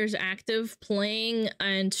more players active playing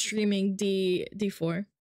and streaming D4.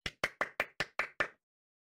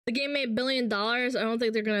 The game made $1 billion. I don't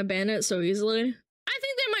think they're gonna abandon it so easily. I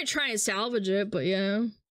think they might try and salvage it, but yeah.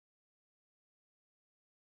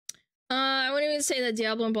 I wouldn't even say that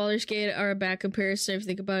Diablo and Baldur's Gate are a bad comparison. If you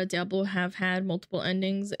think about it, Diablo have had multiple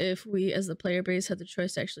endings. If we, as the player base, had the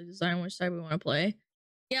choice to actually design which side we want to play.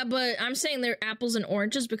 Yeah, but I'm saying they're apples and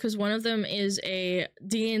oranges because one of them is a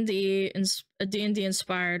D&D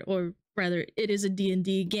inspired, or rather, it is a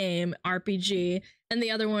D&D game, RPG, and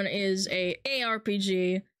the other one is a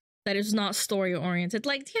ARPG that is not story oriented,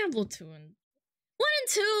 like Diablo 2 and 1 and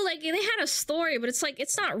 2, like, they had a story, but it's like,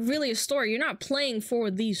 it's not really a story. You're not playing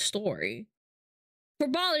for the story. For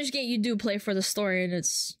Baldur's Gate, you do play for the story, and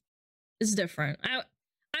it's different.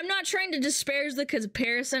 I'm not trying to disparage the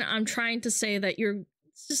comparison. I'm trying to say that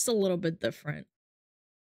it's just a little bit different.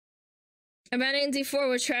 Abandoning D4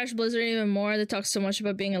 would trash Blizzard even more. They talk so much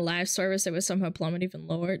about being a live service that would somehow plummet even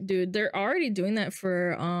lower. Dude, they're already doing that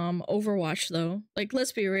for Overwatch, though. Like,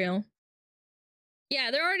 let's be real. Yeah,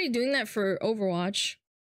 they're already doing that for Overwatch.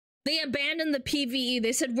 They abandoned the PvE.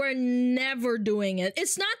 They said, we're never doing it.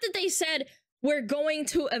 It's not that they said, we're going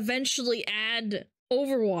to eventually add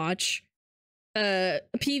Overwatch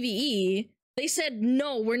PvE. They said,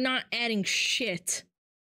 no, we're not adding shit.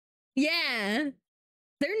 Yeah.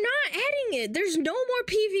 They're not adding it. There's no more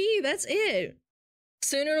PvE. That's it.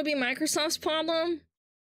 Soon it'll be Microsoft's problem.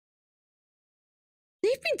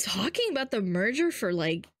 They've been talking about the merger for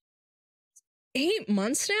like 8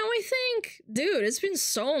 months now, I think. Dude, it's been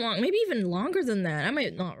so long. Maybe even longer than that. I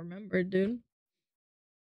might not remember, dude.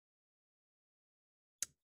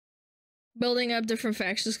 Building up different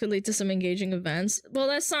factions could lead to some engaging events. Well,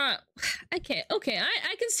 that's not... Okay,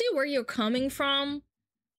 I can see where you're coming from.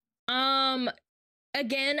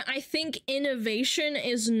 Again, I think innovation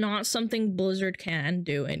is not something Blizzard can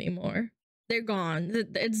do anymore. They're gone.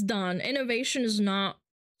 It's done. Innovation is not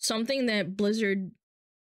something that Blizzard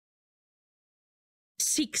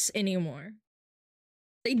seeks anymore.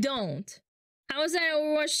 They don't. How is that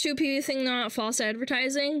Overwatch 2 PvE thing not false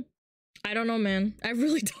advertising? I don't know, man. I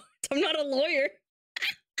really don't. I'm not a lawyer.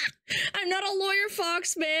 I'm not a lawyer,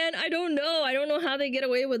 Fox, man. I don't know. I don't know how they get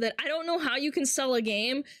away with it. I don't know how you can sell a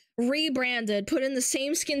game, rebranded, put in the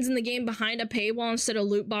same skins in the game behind a paywall instead of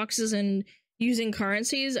loot boxes and using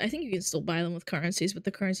currencies. I think you can still buy them with currencies, but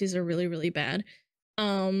the currencies are really, really bad.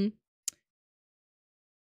 I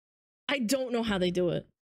don't know how they do it.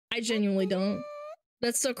 I genuinely don't.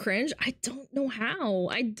 That's so cringe. I don't know how.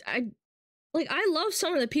 I love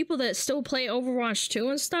some of the people that still play Overwatch 2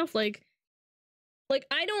 and stuff. Like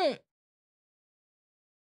I don't.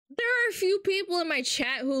 There are a few people in my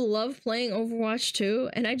chat who love playing Overwatch 2,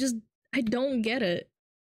 and I don't get it.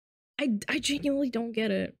 I genuinely don't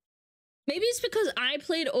get it. Maybe it's because I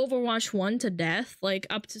played Overwatch 1 to death, like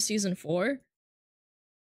up to season 4.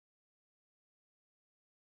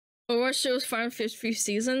 Overwatch 2 was fun for 50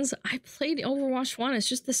 seasons. I played Overwatch 1. It's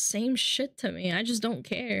just the same shit to me. I just don't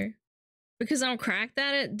care. Because I'm cracked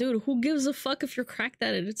at it? Dude, who gives a fuck if you're cracked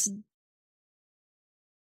at it? It's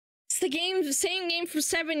the same game from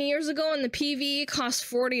 7 years ago, and the PvE costs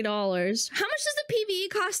 $40. How much does the PvE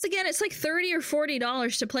cost again? It's like $30 or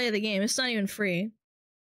 $40 to play the game. It's not even free.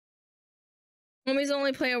 Homies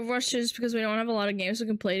only play Overwatch 2 just because we don't have a lot of games we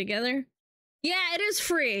can play together. Yeah, it is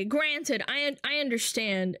free. Granted, I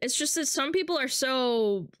understand. It's just that some people are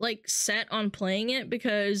so, like, set on playing it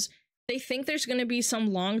because they think there's gonna be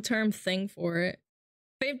some long-term thing for it.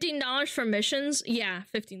 $15 for missions? Yeah,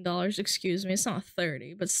 $15, excuse me. It's not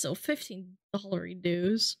 30, but still $15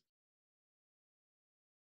 dues.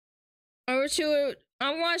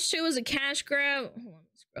 Overwatch 2 was a cash grab. Hold on,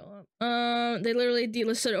 scroll up. They literally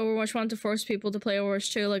delisted Overwatch 1 to force people to play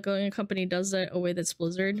Overwatch 2, like a company does that. Oh wait, that's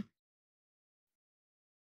Blizzard.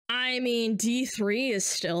 I mean, D3 is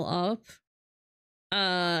still up.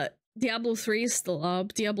 Diablo 3 is still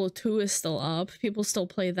up. Diablo 2 is still up. People still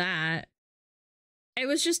play that. It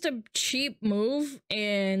was just a cheap move,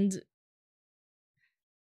 and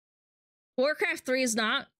Warcraft 3 is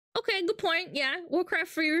not. Okay, good point. Yeah, Warcraft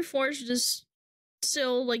 3 Reforged is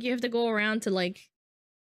still, like, you have to go around to, like...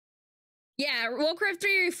 Yeah, Warcraft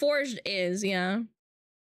 3 Reforged is, yeah.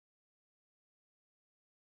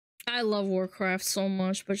 I love Warcraft so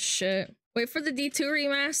much, but shit. Wait for the D2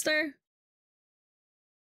 remaster?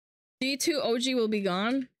 D2 OG will be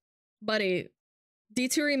gone? Buddy,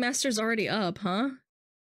 D2 remaster's already up, huh?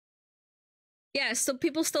 Yeah, still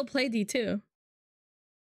people still play D2.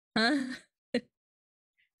 Huh?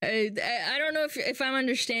 I don't know if I'm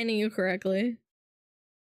understanding you correctly.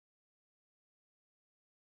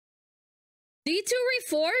 D2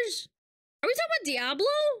 Reforged? Are we talking about Diablo?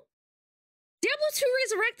 Diablo 2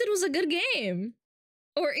 Resurrected was a good game.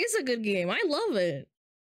 Or is a good game. I love it.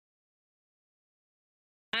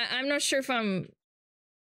 I'm not sure if I'm...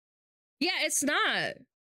 Yeah, it's not.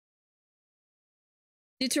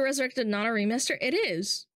 D2 Resurrected not a remaster? It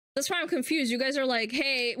is. That's why I'm confused. You guys are like,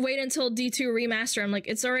 hey, wait until D2 remaster. I'm like,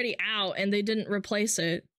 it's already out and they didn't replace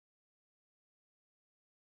it.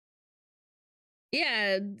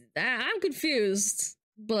 Yeah, I'm confused.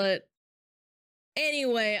 But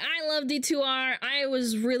anyway, I love D2R. I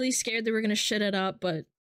was really scared they were gonna shit it up, but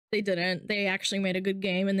they didn't. They actually made a good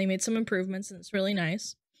game and they made some improvements and it's really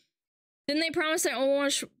nice. Didn't they promise that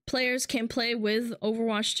Overwatch players can play with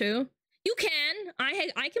Overwatch 2? You can!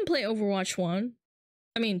 I can play Overwatch 1.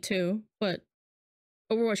 I mean 2, but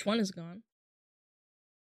Overwatch 1 is gone.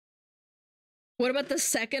 What about the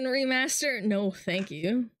second remaster? No, thank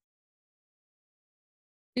you.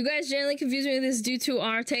 You guys generally confuse me with this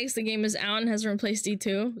D2R takes. The game is out and hasn't replaced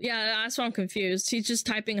D2. Yeah, that's why I'm confused. He's just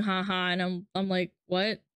typing haha and I'm like,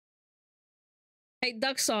 what? Hey,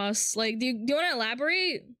 Duck Sauce, like, do you want to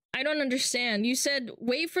elaborate? I don't understand. You said,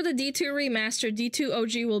 wait for the D2 remaster. D2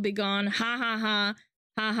 OG will be gone. Ha ha ha.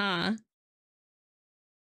 Ha ha.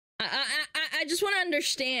 I just want to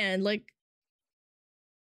understand, like,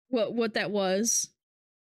 what that was.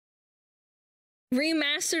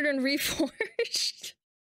 Remastered and reforged.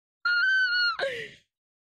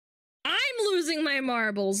 I'm losing my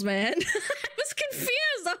marbles, man. I was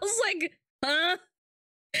confused. I was like, huh?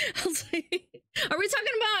 I was like, are we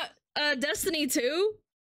talking about Destiny 2?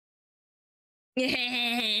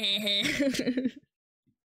 Yeah.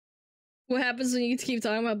 What happens when you keep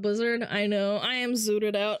talking about Blizzard? I know. I am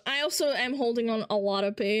zooted out. I also am holding on a lot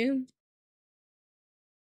of pain.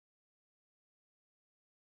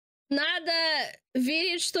 Надо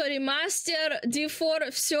верить, что ремастер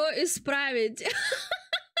D4 все исправит.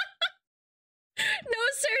 No,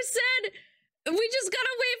 sir said we just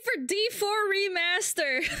gotta wait for D4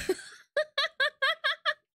 remaster.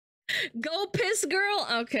 Go piss, girl.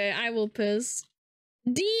 Okay, I will piss.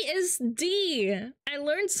 D is D. I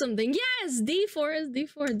learned something. Yes, D4 is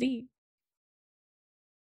D4D.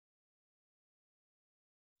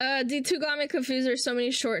 D2 got me confused. There's so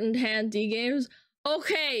many shortened hand D games.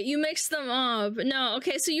 Okay, you mixed them up. No,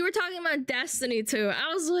 okay, so you were talking about Destiny 2.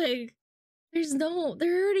 I was like, they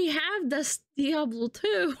already have Diablo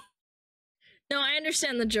 2. No, I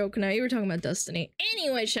understand the joke now. You were talking about Destiny.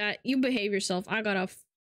 Anyway, chat, you behave yourself. I gotta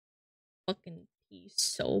fucking pee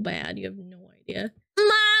so bad. You have no idea.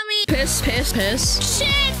 Mommy! Piss, piss, piss.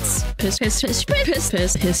 Shit! Piss, piss, piss, piss,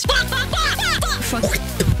 piss, piss. Fuck, fuck, fuck, fuck, fuck.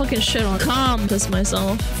 Fucking shit on calm. Piss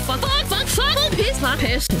myself. Fuck, fuck, fuck, fuck. Piss, fuck,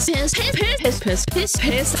 piss, piss, piss, piss, piss, piss, piss,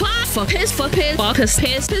 piss, fuck, fuck, piss, fuck, piss, fuck, piss,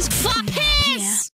 piss, piss, fuck, piss.